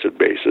adjusted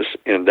basis,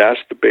 and that's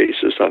the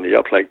basis on the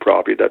uplink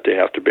property that they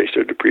have to base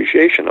their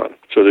depreciation on.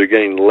 So they're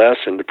getting less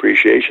in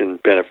depreciation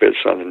benefits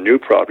on the new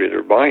property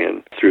they're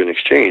buying through an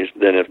exchange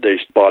than if they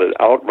bought it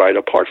outright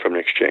apart from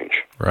an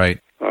exchange. Right.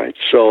 All right.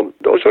 So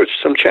those are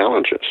some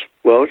challenges.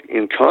 Well,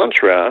 in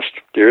contrast,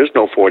 there is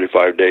no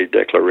 45-day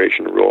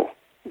declaration rule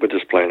with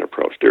this plan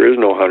approach. There is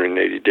no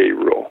 180-day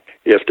rule.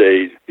 If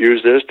they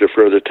use this,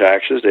 defer the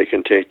taxes, they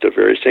can take the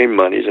very same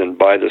monies and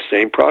buy the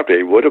same property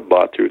they would have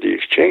bought through the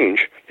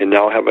exchange and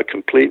now have a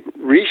complete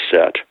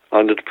reset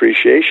on the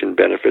depreciation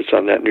benefits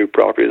on that new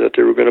property that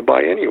they were going to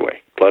buy anyway.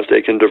 Plus,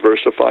 they can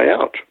diversify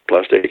out.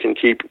 Plus, they can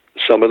keep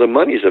some of the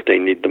monies if they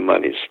need the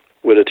monies.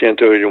 With a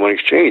 1031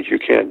 exchange, you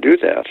can't do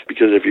that,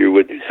 because if you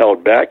would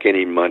held back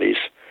any monies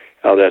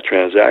out of that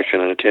transaction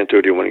on a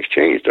 1031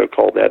 exchange, they'll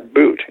call that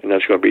boot, and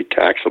that's going to be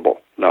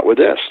taxable. Not with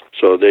this.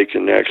 So they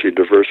can actually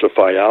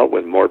diversify out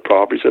with more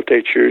properties if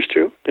they choose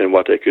to than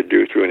what they could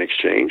do through an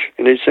exchange,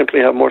 and they simply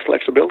have more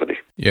flexibility.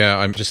 Yeah,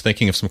 I'm just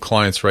thinking of some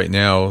clients right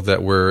now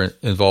that we're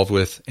involved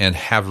with and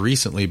have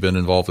recently been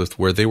involved with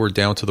where they were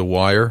down to the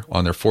wire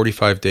on their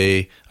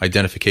 45-day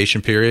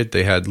identification period.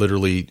 They had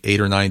literally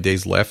 8 or 9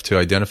 days left to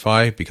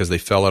identify because they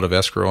fell out of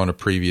escrow on a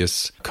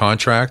previous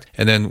contract.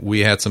 And then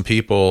we had some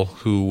people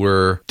who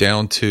were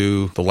down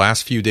to the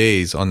last few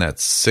days on that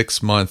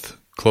 6-month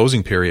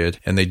closing period,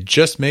 and they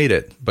just made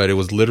it, but it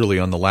was literally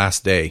on the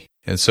last day.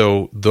 And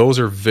so those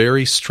are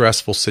very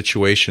stressful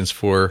situations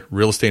for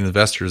real estate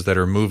investors that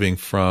are moving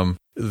from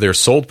their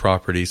sold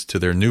properties to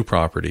their new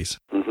properties.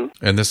 Mm-hmm.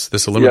 And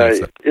this eliminates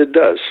that. It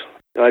does.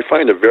 I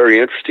find it very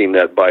interesting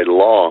that by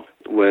law,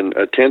 when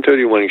a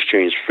 1031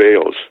 exchange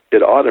fails,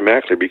 it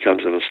automatically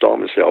becomes an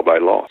installment sale by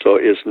law. So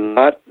it's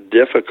not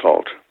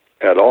difficult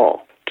at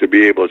all to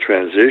be able to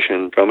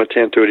transition from a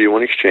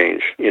 1031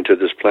 exchange into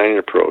this planning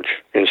approach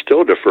and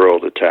still defer all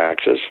the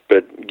taxes,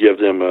 but give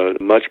them a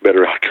much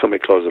better outcome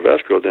at close of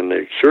escrow than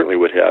they certainly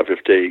would have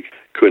if they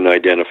couldn't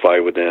identify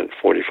within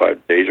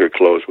 45 days or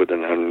close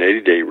within the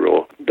 180-day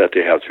rule that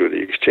they have through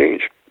the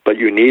exchange. But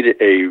you need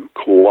a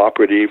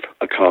cooperative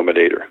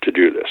accommodator to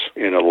do this.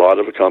 And a lot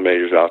of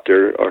accommodators out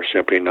there are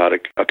simply not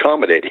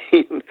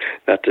accommodating,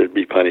 not to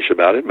be punished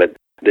about it, but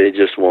they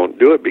just won't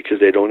do it because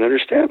they don't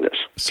understand this.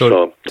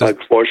 So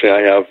unfortunately,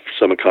 I have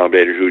some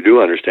accommodators who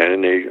do understand,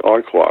 and they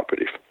are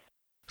cooperative.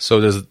 So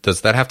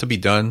does that have to be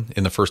done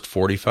in the first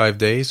 45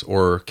 days,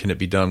 or can it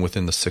be done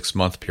within the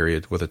 6-month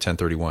period with a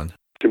 1031? It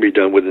can be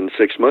done within the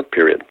 6-month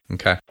period.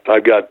 Okay.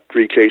 I've got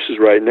 3 cases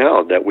right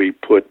now that we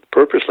put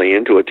purposely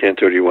into a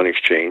 1031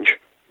 exchange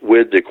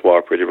with the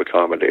cooperative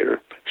accommodator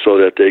so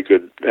that they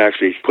could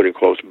actually, put in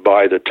quotes,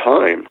 buy the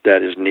time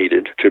that is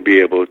needed to be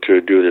able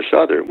to do this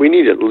other. We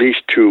need at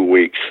least 2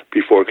 weeks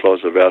before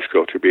close of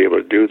escrow to be able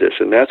to do this,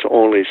 and that's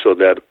only so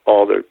that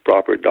all the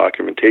proper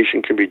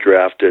documentation can be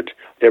drafted,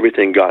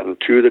 everything gotten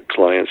to the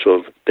client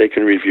so they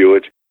can review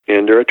it,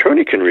 and their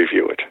attorney can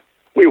review it.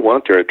 We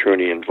want their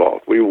attorney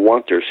involved. We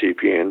want their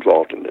CPA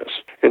involved in this,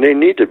 and they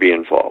need to be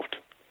involved,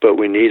 but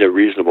we need a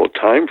reasonable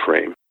time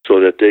frame so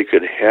that they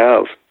could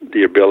have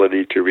the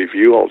ability to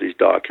review all these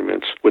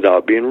documents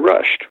without being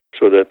rushed,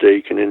 so that they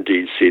can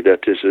indeed see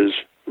that this is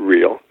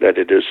real, that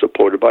it is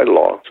supported by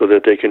law, so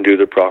that they can do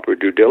the proper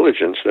due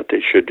diligence that they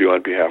should do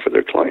on behalf of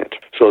their client.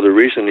 So the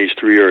reason these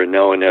 3 are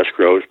now in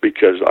escrow is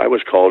because I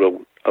was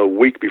called a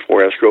week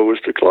before escrow was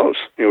to close.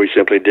 We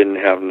simply didn't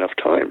have enough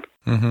time.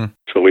 Mm-hmm.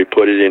 So we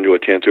put it into a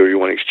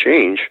 1031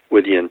 exchange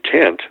with the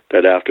intent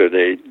that after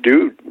they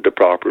do the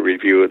proper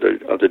review of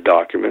the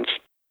documents,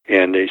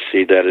 and they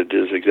see that it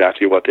is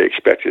exactly what they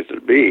expect it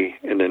to be,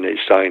 and then they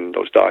sign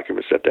those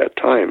documents at that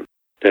time,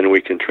 then we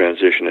can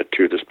transition it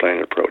to this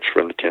planning approach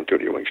from the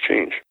 1031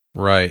 exchange.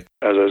 Right.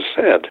 As I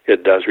said,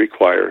 it does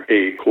require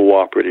a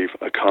cooperative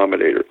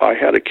accommodator. I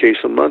had a case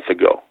a month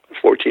ago,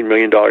 a $14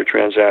 million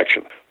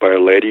transaction by a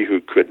lady who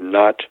could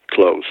not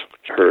close.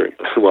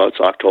 It's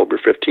October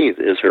 15th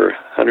is her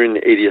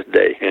 180th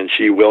day, and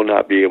she will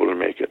not be able to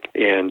make it.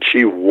 And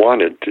she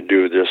wanted to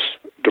do this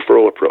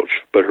deferral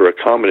approach, but her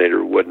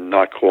accommodator would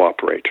not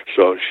cooperate.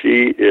 So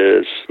she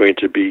is going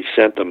to be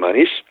sent the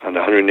monies on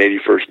the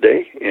 181st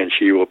day, and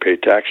she will pay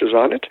taxes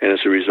on it. And as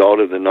a result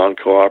of the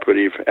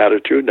non-cooperative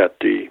attitude that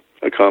the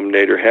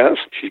accommodator has,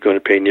 she's going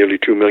to pay nearly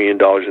 $2 million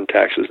in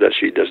taxes that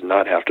she does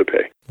not have to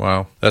pay.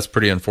 Wow, that's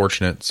pretty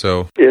unfortunate.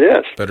 So it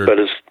is,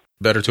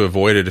 better to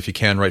avoid it if you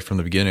can right from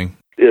the beginning.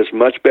 It's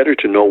much better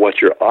to know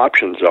what your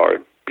options are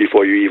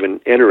before you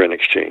even enter an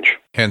exchange.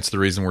 Hence the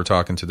reason we're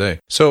talking today.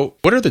 So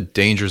what are the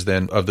dangers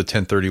then of the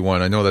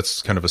 1031? I know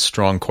that's kind of a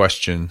strong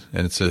question,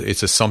 and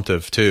it's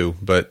assumptive too,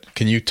 but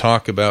can you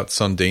talk about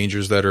some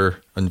dangers that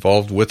are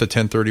involved with a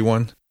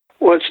 1031?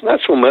 Well, it's not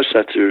so much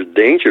that there's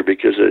danger,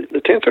 because the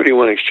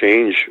 1031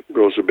 exchange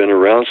rules have been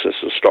around since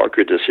the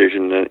Starker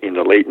decision in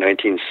the late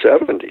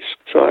 1970s.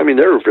 So,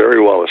 they're very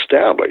well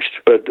established.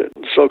 But the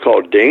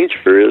so-called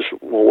danger is,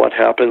 well, what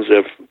happens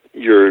if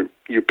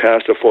you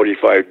passed a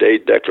 45-day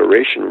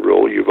declaration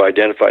rule, you've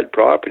identified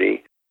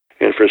property,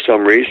 and for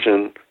some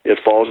reason it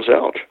falls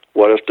out?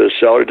 What if the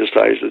seller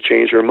decides to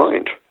change their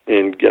mind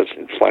and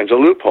finds a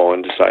loophole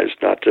and decides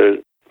not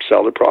to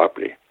sell the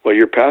property? Well,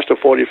 you're past a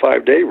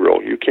 45-day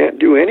rule. You can't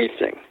do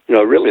anything.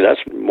 Really, that's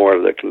more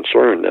of the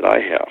concern that I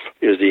have,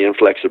 is the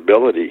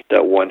inflexibility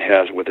that one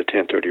has with a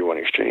 1031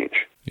 exchange.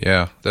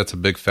 Yeah, that's a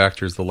big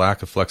factor, is the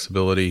lack of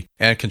flexibility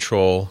and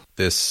control.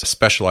 This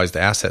specialized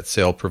asset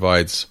sale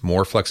provides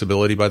more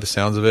flexibility by the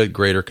sounds of it,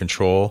 greater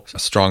control,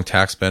 strong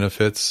tax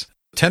benefits.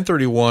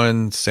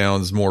 1031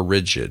 sounds more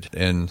rigid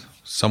and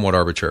somewhat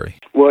arbitrary.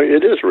 Well,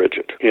 it is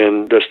rigid,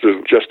 and that's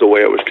just the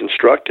way it was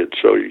constructed.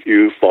 So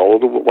you follow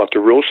what the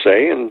rules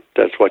say, and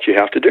that's what you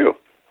have to do.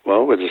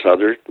 Well, with this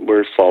other,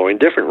 we're following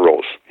different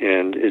rules,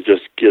 and it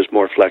just gives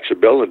more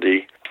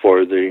flexibility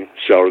for the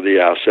seller of the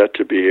asset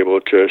to be able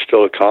to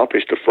still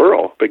accomplish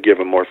deferral, but give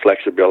them more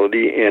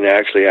flexibility and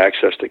actually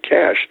access to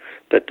cash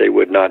that they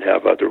would not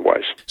have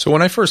otherwise. So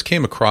when I first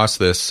came across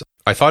this,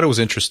 I thought it was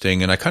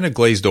interesting, and I kind of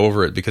glazed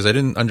over it because I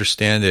didn't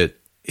understand it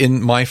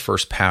in my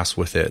first pass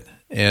with it.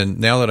 And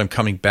now that I'm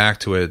coming back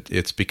to it,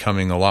 it's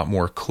becoming a lot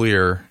more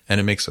clear, and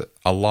it makes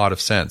a lot of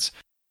sense.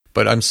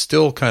 But I'm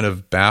still kind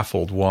of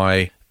baffled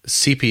why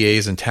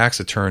CPAs and tax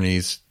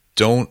attorneys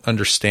don't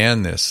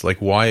understand this, like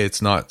why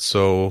it's not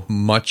so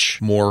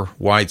much more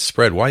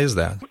widespread. Why is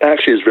that?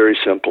 Actually, it's very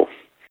simple.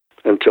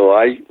 Until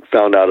I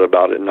found out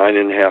about it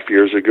 9.5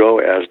 years ago,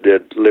 as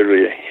did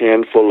literally a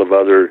handful of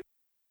other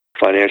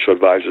financial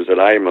advisors that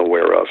I am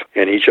aware of.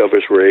 And each of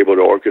us were able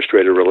to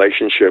orchestrate a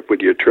relationship with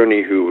the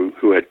attorney who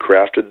had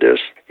crafted this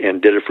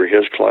and did it for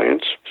his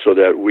clients so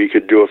that we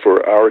could do it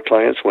for our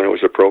clients when it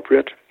was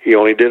appropriate. He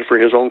only did it for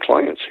his own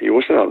clients. He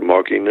wasn't out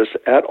marketing this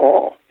at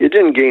all. It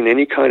didn't gain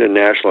any kind of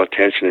national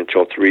attention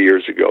until 3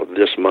 years ago,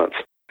 this month,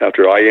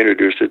 after I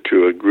introduced it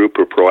to a group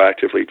of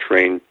proactively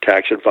trained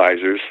tax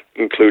advisors,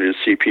 included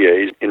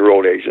CPAs,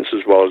 enrolled agents,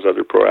 as well as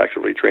other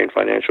proactively trained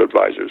financial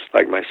advisors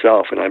like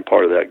myself, and I'm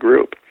part of that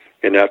group.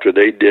 And after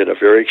they did a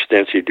very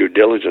extensive due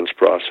diligence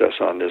process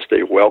on this,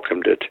 they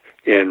welcomed it.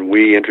 And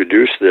we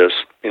introduced this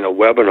in a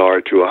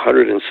webinar to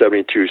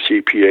 172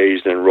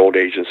 CPAs, enrolled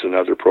agents, and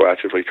other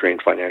proactively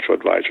trained financial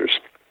advisors.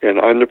 And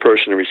I'm the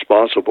person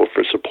responsible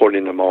for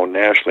supporting them all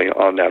nationally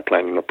on that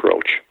planning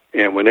approach.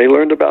 And when they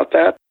learned about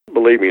that,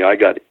 believe me, I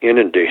got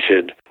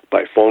inundated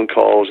by phone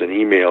calls and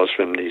emails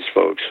from these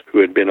folks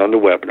who had been on the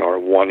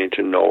webinar wanting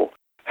to know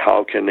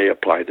how can they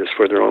apply this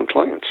for their own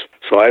clients.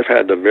 So I've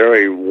had the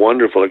very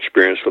wonderful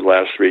experience for the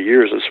last 3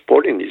 years of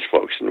supporting these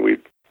folks. And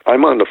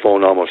I'm on the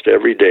phone almost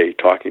every day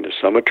talking to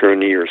some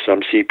attorney or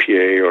some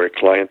CPA or a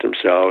client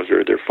themselves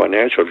or their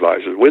financial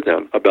advisors with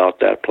them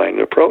about that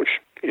planning approach.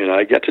 And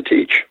I get to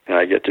teach and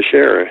I get to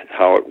share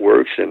how it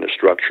works and the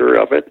structure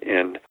of it.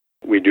 And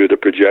we do the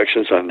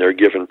projections on their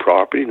given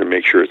property to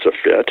make sure it's a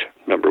fit.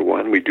 Number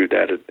one, we do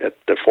that at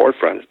the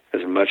forefront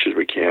as much as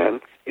we can.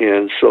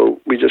 And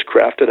so we just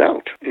craft it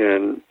out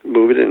and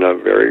move it in a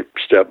very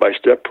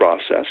step-by-step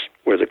process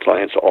where the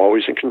client's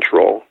always in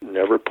control,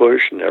 never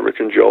push, never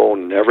cajole,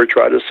 never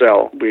try to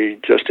sell. We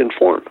just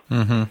inform.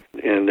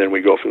 Mm-hmm. And then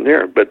we go from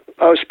there. But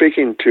I was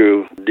speaking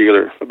to a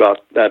dealer about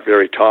that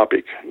very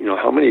topic. You know,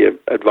 how many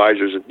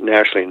advisors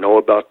nationally know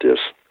about this?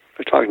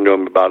 I was talking to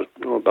him about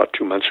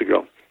 2 months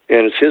ago.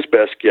 And it's his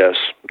best guess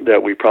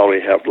that we probably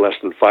have less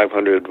than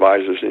 500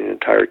 advisors in the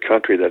entire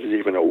country that is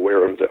even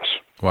aware of this.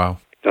 Wow.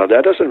 Now,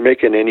 that doesn't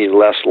make it any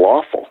less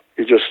lawful.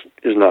 It just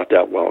is not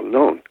that well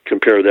known.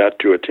 Compare that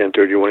to a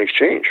 1031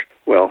 exchange.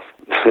 Well,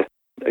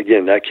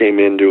 again, that came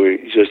into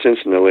existence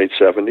in the late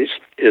 70s.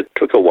 It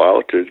took a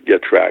while to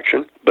get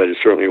traction, but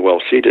it's certainly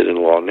well seated in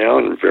law now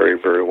and very,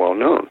 very well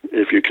known.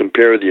 If you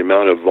compare the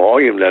amount of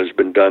volume that has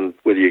been done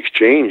with the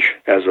exchange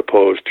as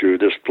opposed to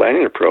this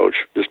planning approach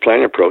is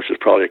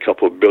probably a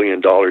couple of $1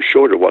 billion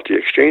short of what the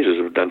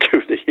exchanges have done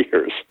through the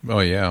years.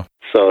 Oh, yeah.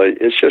 So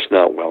it's just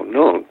not well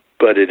known,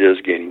 but it is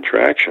gaining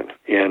traction.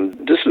 And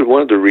this is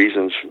one of the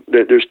reasons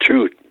that there's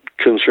two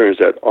concerns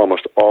that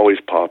almost always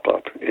pop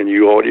up, and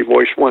you already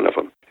voiced one of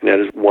them, and that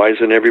is, why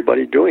isn't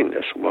everybody doing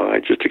this? Well, I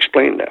just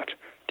explained that.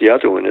 The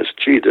other one is,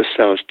 gee, this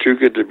sounds too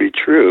good to be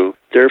true,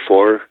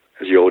 therefore,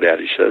 as the old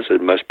adage says,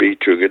 it must be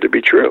too good to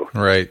be true.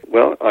 Right.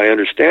 Well, I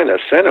understand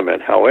that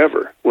sentiment.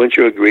 However, wouldn't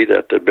you agree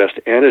that the best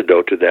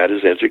antidote to that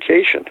is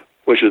education,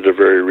 which is the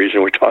very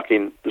reason we're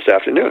talking this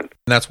afternoon? And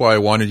that's why I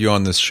wanted you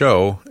on this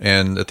show.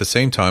 And at the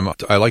same time,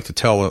 I like to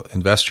tell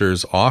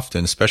investors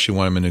often, especially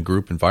when I'm in a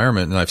group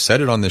environment, and I've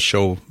said it on this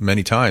show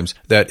many times,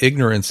 that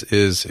ignorance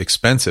is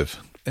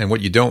expensive. And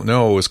what you don't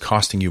know is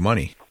costing you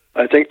money.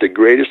 I think the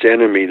greatest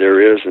enemy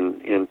there is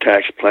in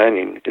tax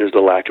planning is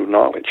the lack of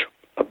knowledge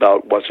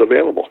about what's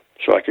available.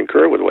 So I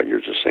concur with what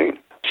you're just saying.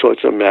 So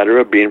it's a matter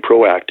of being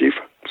proactive,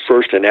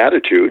 first an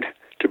attitude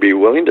to be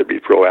willing to be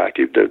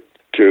proactive,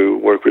 to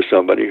work with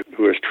somebody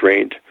who is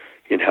trained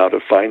in how to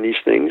find these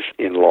things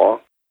in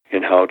law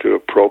and how to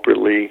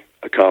appropriately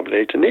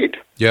accommodate the need.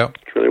 Yeah.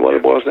 That's really what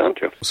it boils down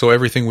to. So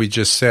everything we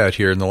just said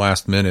here in the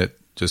last minute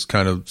just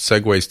kind of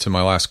segues to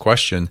my last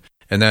question.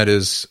 And that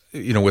is,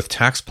 you know, with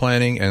tax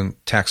planning and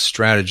tax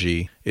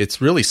strategy,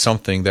 it's really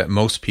something that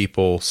most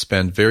people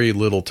spend very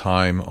little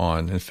time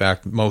on. In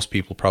fact, most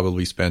people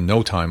probably spend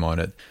no time on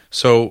it.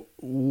 So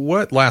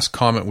what last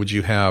comment would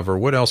you have, or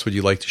what else would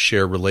you like to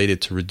share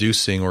related to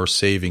reducing or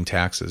saving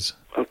taxes?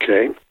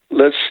 Okay.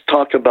 Let's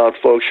talk about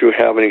folks who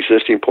have an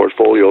existing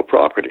portfolio of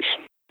properties.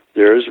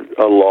 There's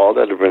a law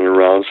that has been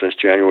around since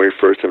January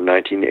 1st of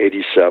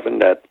 1987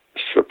 that,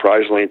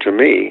 surprisingly to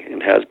me,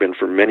 and has been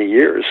for many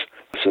years,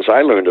 since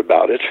I learned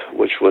about it,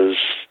 which was,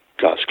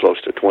 gosh, close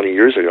to 20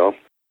 years ago,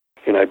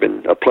 and I've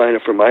been applying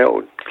it for my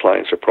own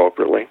clients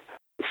appropriately.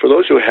 For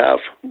those who have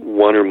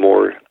one or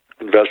more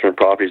investment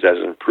properties that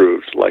is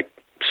improved, like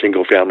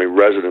single-family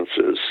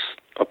residences,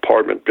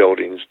 apartment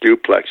buildings,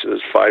 duplexes,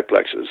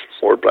 fiveplexes,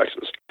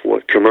 fourplexes,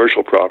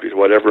 commercial properties,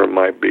 whatever it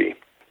might be,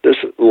 This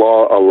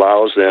law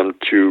allows them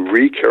to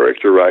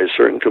recharacterize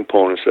certain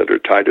components that are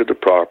tied to the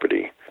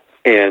property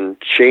and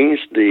change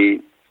the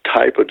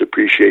type of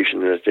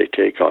depreciation that they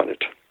take on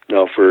it.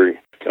 Now, for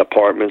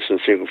apartments and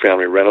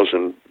single-family rentals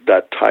and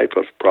that type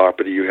of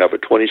property, you have a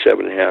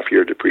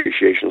 27.5-year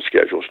depreciation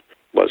schedule,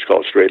 what's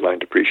called straight-line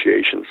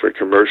depreciation. For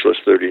commercial, it's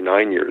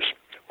 39 years.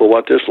 Well,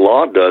 what this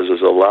law does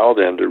is allow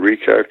them to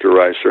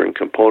recharacterize certain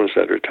components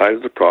that are tied to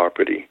the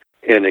property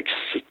and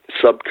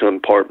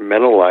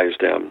subcompartmentalize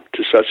them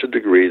to such a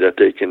degree that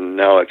they can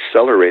now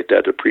accelerate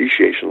that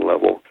depreciation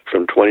level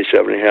from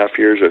 27.5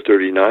 years or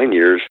 39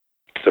 years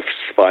to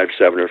 5,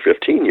 7, or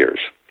 15 years.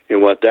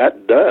 And what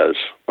that does,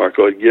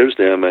 Marco, it gives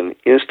them an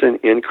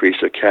instant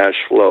increase of cash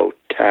flow,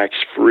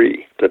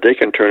 tax-free, that they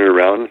can turn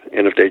around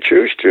and, if they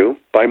choose to,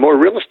 buy more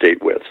real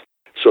estate with.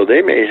 So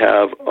they may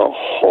have a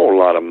whole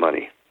lot of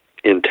money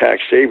in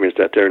tax savings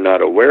that they're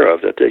not aware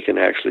of that they can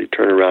actually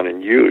turn around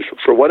and use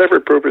for whatever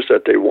purpose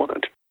that they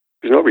want.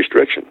 There's no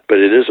restriction, but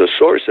it is a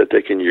source that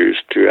they can use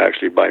to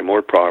actually buy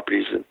more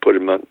properties and put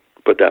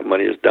that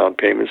money as down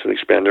payments and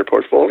expand their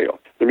portfolio.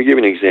 Let me give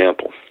you an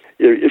example.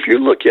 If you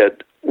look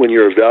at when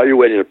you're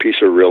evaluating a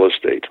piece of real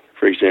estate,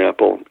 for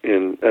example,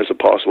 as a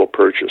possible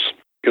purchase,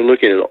 you're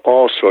looking at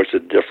all sorts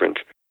of different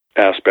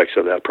aspects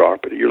of that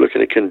property. You're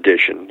looking at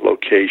condition,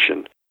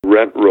 location,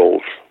 rent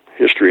rolls,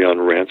 history on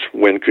rents,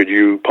 when could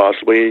you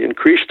possibly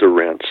increase the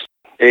rents,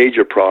 age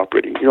of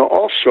property,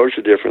 all sorts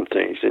of different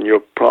things. And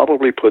you'll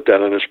probably put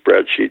that on a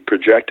spreadsheet,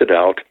 project it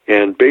out,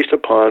 and based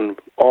upon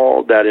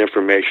all that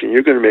information,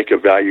 you're going to make a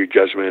value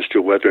judgment as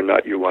to whether or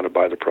not you want to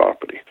buy the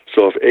property.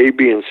 So if A,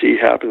 B, and C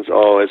happens,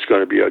 it's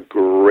going to be a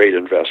great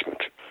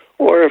investment.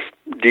 Or if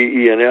D,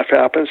 E, and F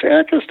happens,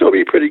 it can still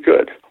be pretty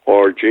good.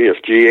 Or G,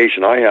 if G, H,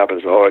 and I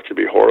happens, it could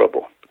be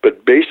horrible.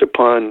 But based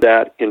upon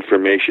that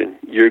information,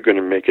 you're going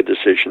to make a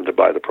decision to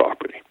buy the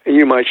property. And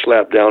you might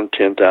slap down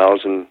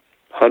 $10,000,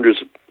 hundreds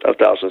of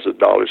thousands of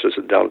dollars as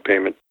a down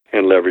payment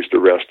and leverage the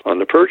rest on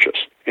the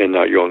purchase. And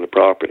now you own the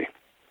property.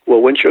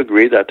 Well, wouldn't you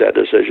agree that that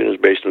decision is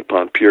based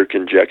upon pure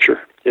conjecture?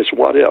 It's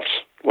what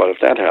ifs. What if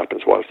that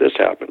happens? What if this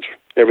happens?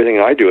 Everything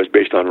I do is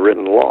based on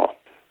written law.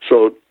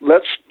 So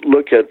let's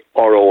look at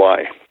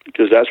ROI,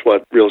 because that's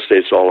what real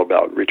estate's all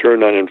about,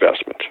 return on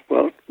investment.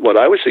 Well, what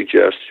I would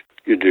suggest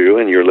you do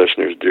and your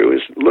listeners do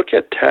is look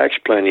at tax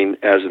planning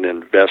as an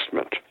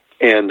investment.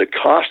 And the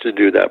cost to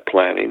do that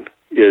planning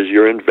is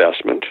your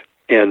investment,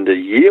 and the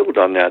yield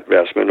on that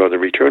investment or the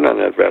return on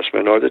that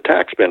investment are the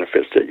tax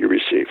benefits that you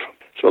receive.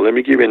 So let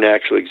me give you an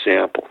actual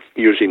example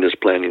using this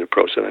planning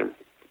approach that I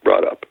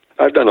brought up.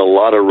 I've done a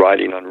lot of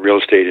writing on real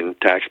estate and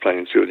tax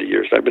planning through the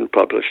years. I've been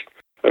published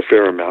a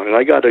fair amount. And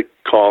I got a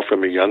call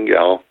from a young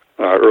gal,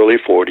 early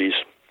 40s,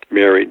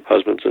 married,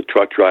 husband's a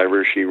truck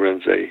driver. She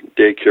runs a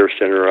daycare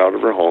center out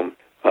of her home.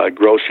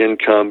 Gross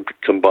income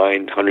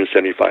combined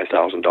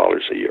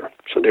 $175,000 a year.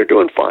 So they're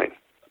doing fine,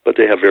 but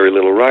they have very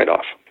little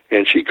write-off.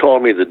 And she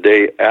called me the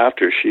day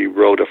after she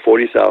wrote a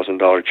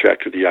 $40,000 check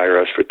to the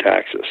IRS for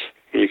taxes.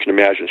 And you can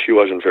imagine she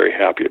wasn't very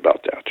happy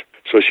about that.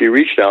 So she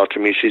reached out to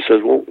me. She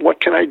said, well,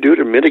 what can I do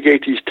to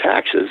mitigate these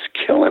taxes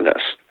killing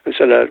us? I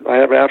said, I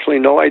have absolutely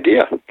no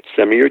idea.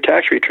 Send me your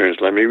tax returns.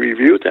 Let me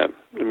review them.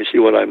 Let me see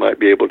what I might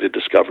be able to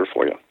discover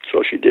for you.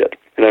 So she did.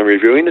 And I'm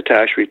reviewing the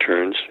tax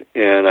returns,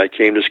 and I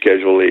came to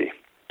Schedule E.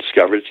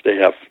 Discovered they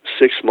have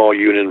 6 small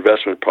unit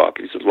investment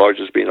properties, the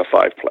largest being a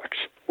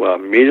 5-plex. Well,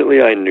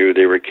 immediately I knew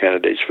they were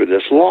candidates for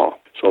this law.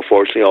 So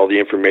fortunately, all the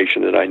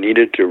information that I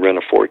needed to run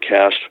a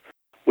forecast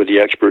with the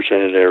experts in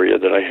that area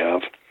that I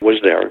have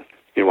was there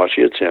in what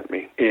she had sent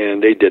me,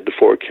 and they did the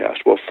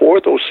forecast. Well, 4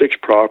 of those 6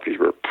 properties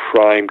were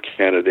prime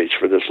candidates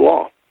for this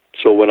law.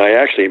 So when I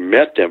actually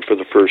met them for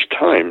the first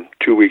time,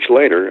 2 weeks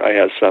later, I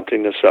had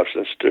something of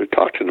substance to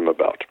talk to them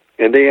about,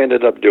 and they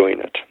ended up doing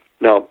it.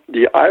 Now,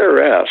 the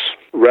IRS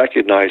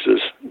recognizes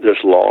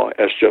this law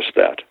as just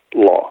that,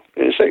 law.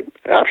 And you say,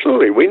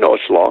 absolutely, we know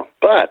it's law.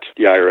 But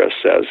the IRS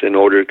says in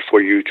order for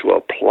you to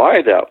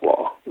apply that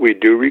law, we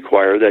do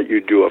require that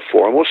you do a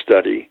formal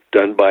study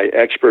done by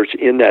experts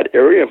in that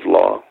area of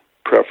law,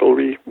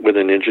 preferably with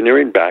an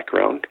engineering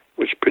background,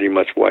 which pretty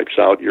much wipes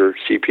out your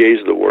CPAs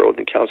of the world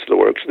and accountants of the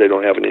world because they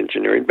don't have an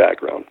engineering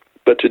background.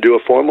 But to do a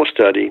formal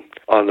study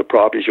on the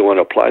properties you want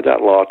to apply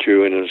that law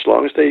to, and as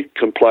long as they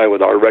comply with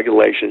our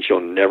regulations,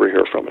 you'll never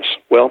hear from us.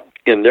 Well,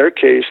 in their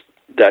case,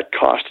 that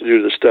cost to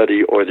do the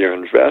study or their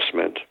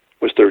investment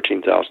was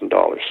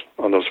 $13,000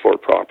 on those 4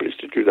 properties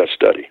to do that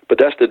study. But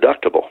that's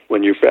deductible.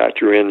 When you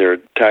factor in their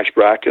tax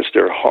brackets,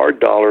 their hard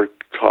dollar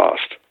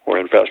cost or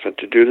investment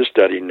to do the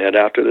study, net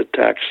after the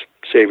tax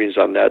savings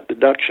on that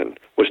deduction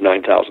was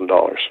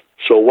 $9,000.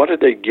 So what did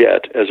they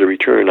get as a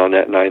return on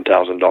that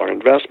 $9,000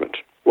 investment?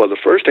 Well, the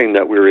first thing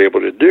that we were able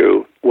to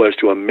do was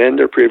to amend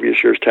their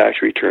previous year's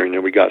tax return,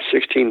 and we got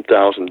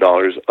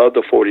 $16,000 of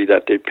the $40,000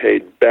 that they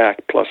paid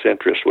back plus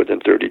interest within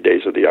 30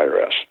 days of the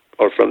IRS,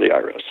 or from the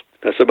IRS.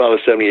 That's about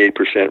a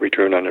 78%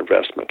 return on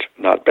investment.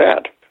 Not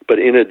bad. But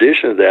in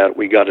addition to that,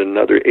 we got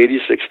another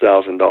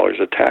 $86,000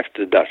 of tax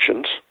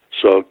deductions.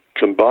 So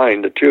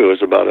combined, the two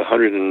is about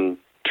 $110,000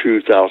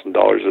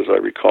 $2,000, as I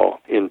recall,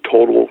 in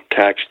total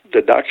tax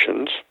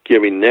deductions,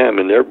 giving them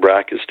in their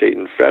bracket, state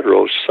and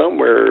federal,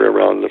 somewhere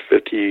around the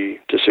 $50,000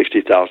 to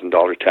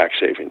 $60,000 tax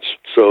savings.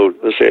 So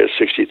let's say it's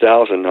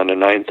 $60,000 on a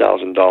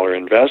 $9,000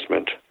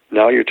 investment.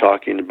 Now you're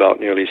talking about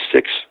nearly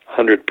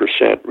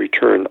 600%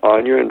 return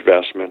on your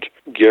investment,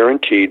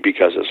 guaranteed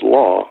because it's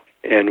law,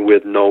 and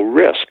with no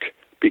risk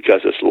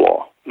because it's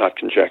law, not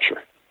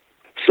conjecture.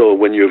 So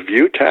when you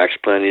view tax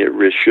planning,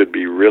 it should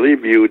be really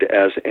viewed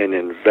as an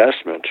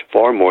investment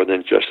far more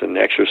than just an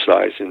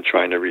exercise in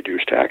trying to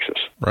reduce taxes.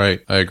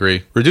 Right, I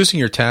agree. Reducing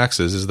your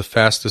taxes is the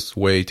fastest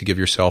way to give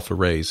yourself a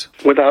raise.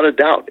 Without a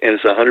doubt. And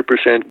it's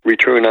 100%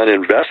 return on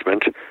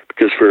investment,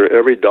 because for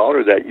every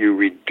dollar that you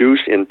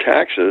reduce in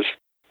taxes,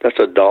 that's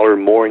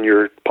 $1 more in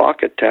your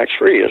pocket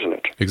tax-free, isn't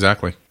it?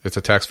 Exactly. It's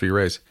a tax-free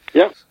raise.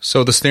 Yeah.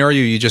 So the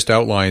scenario you just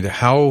outlined,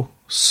 how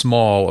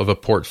small of a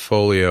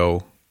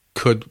portfolio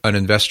could an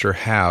investor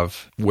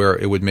have where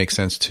it would make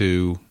sense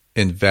to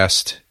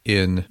invest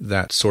in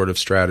that sort of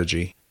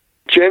strategy?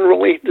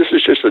 Generally, this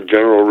is just a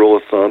general rule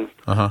of thumb,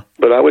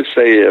 but I would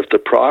say if the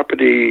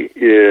property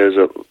is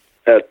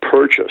at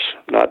purchase,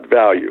 not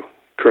value,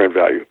 current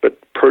value, but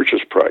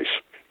purchase price,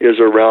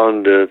 is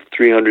around the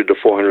 $300,000 to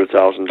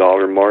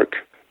 $400,000 mark,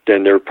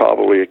 then they're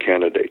probably a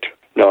candidate.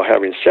 Now,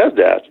 having said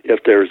that,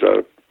 if there's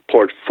a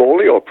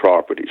portfolio of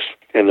properties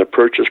and the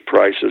purchase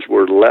prices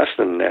were less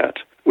than that,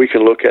 we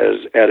can look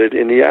at it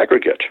in the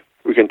aggregate.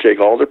 We can take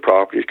all the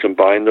properties,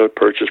 combine the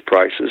purchase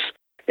prices,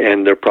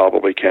 and they're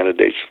probably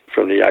candidates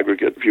from the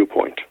aggregate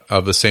viewpoint.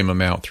 Of the same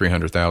amount,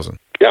 $300,000?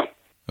 Yeah.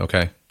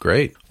 Okay,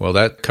 great. Well,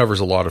 that covers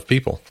a lot of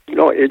people.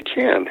 No, it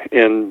can,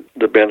 and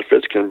the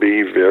benefits can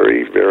be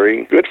very,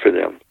 very good for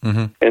them.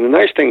 Mm-hmm. And the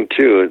nice thing,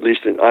 too, at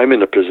least I'm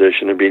in a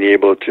position of being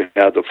able to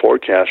have the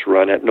forecast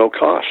run at no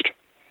cost.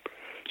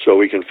 So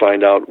we can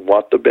find out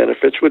what the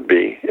benefits would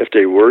be if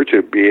they were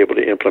to be able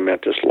to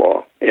implement this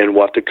law, and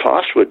what the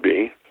cost would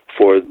be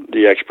for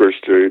the experts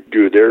to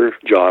do their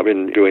job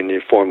in doing the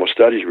formal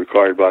studies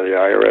required by the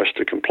IRS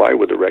to comply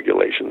with the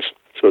regulations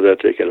so that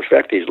they can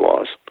affect these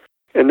laws.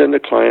 And then the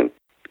client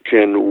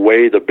can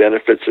weigh the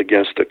benefits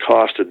against the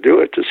cost to do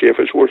it to see if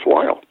it's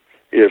worthwhile.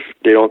 If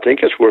they don't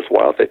think it's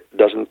worthwhile, it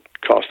doesn't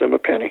cost them a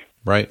penny.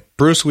 Right.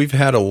 Bruce, we've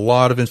had a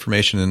lot of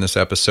information in this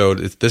episode.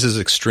 This is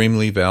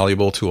extremely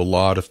valuable to a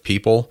lot of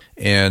people.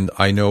 And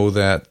I know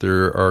that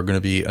there are going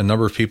to be a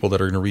number of people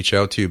that are going to reach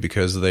out to you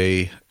because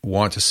they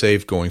want to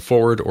save going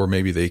forward, or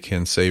maybe they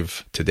can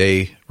save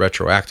today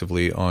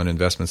retroactively on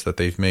investments that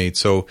they've made.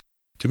 So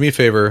do me a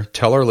favor,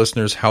 tell our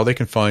listeners how they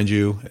can find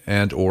you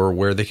and or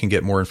where they can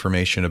get more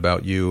information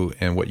about you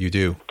and what you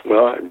do.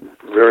 Well, I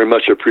very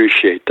much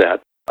appreciate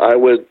that. I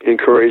would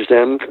encourage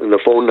them, and the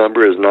phone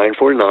number is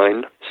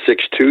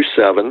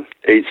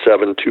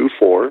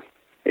 949-627-8724,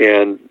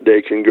 and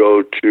they can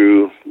go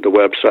to the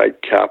website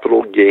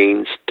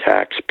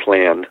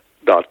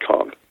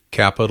capitalgainstaxplan.com.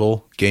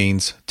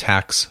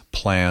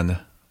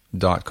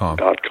 capitalgainstaxplan.com.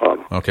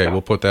 Okay, yeah.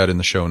 We'll put that in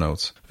the show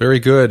notes. Very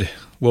good.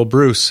 Well,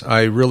 Bruce,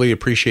 I really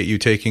appreciate you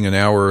taking an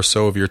hour or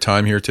so of your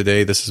time here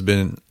today. This has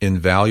been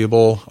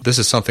invaluable. This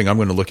is something I'm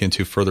going to look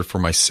into further for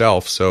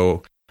myself,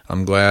 so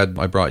I'm glad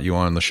I brought you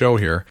on the show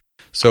here.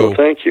 So, well,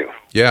 thank you.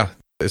 Yeah,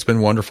 it's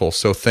been wonderful.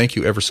 So thank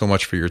you ever so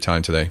much for your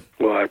time today.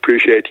 Well, I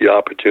appreciate the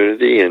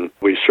opportunity, and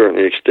we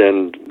certainly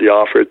extend the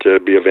offer to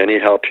be of any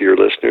help to your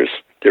listeners.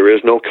 There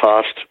is no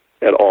cost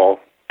at all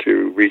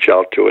to reach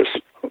out to us.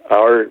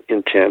 Our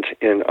intent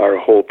and our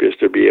hope is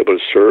to be able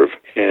to serve.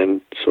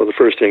 And so the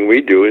first thing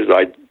we do is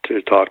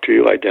to talk to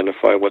you,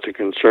 identify what the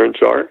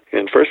concerns are,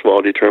 and first of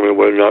all, determine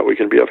whether or not we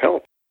can be of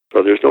help.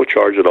 So there's no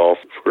charge at all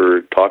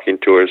for talking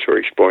to us or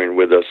exploring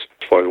with us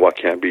as far as what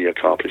can be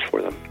accomplished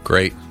for them.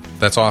 Great.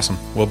 That's awesome.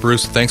 Well,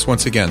 Bruce, thanks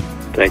once again.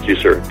 Thank you,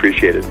 sir.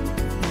 Appreciate it.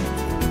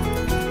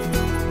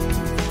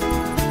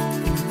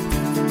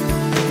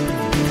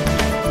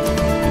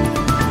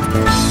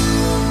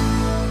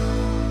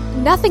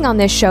 Nothing on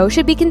this show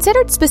should be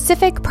considered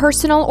specific,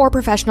 personal, or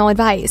professional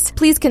advice.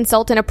 Please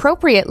consult an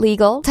appropriate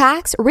legal,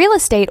 tax, real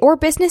estate, or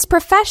business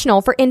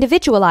professional for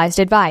individualized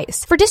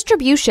advice. For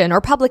distribution or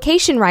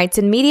publication rights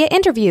in media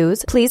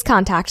interviews, please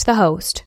contact the host.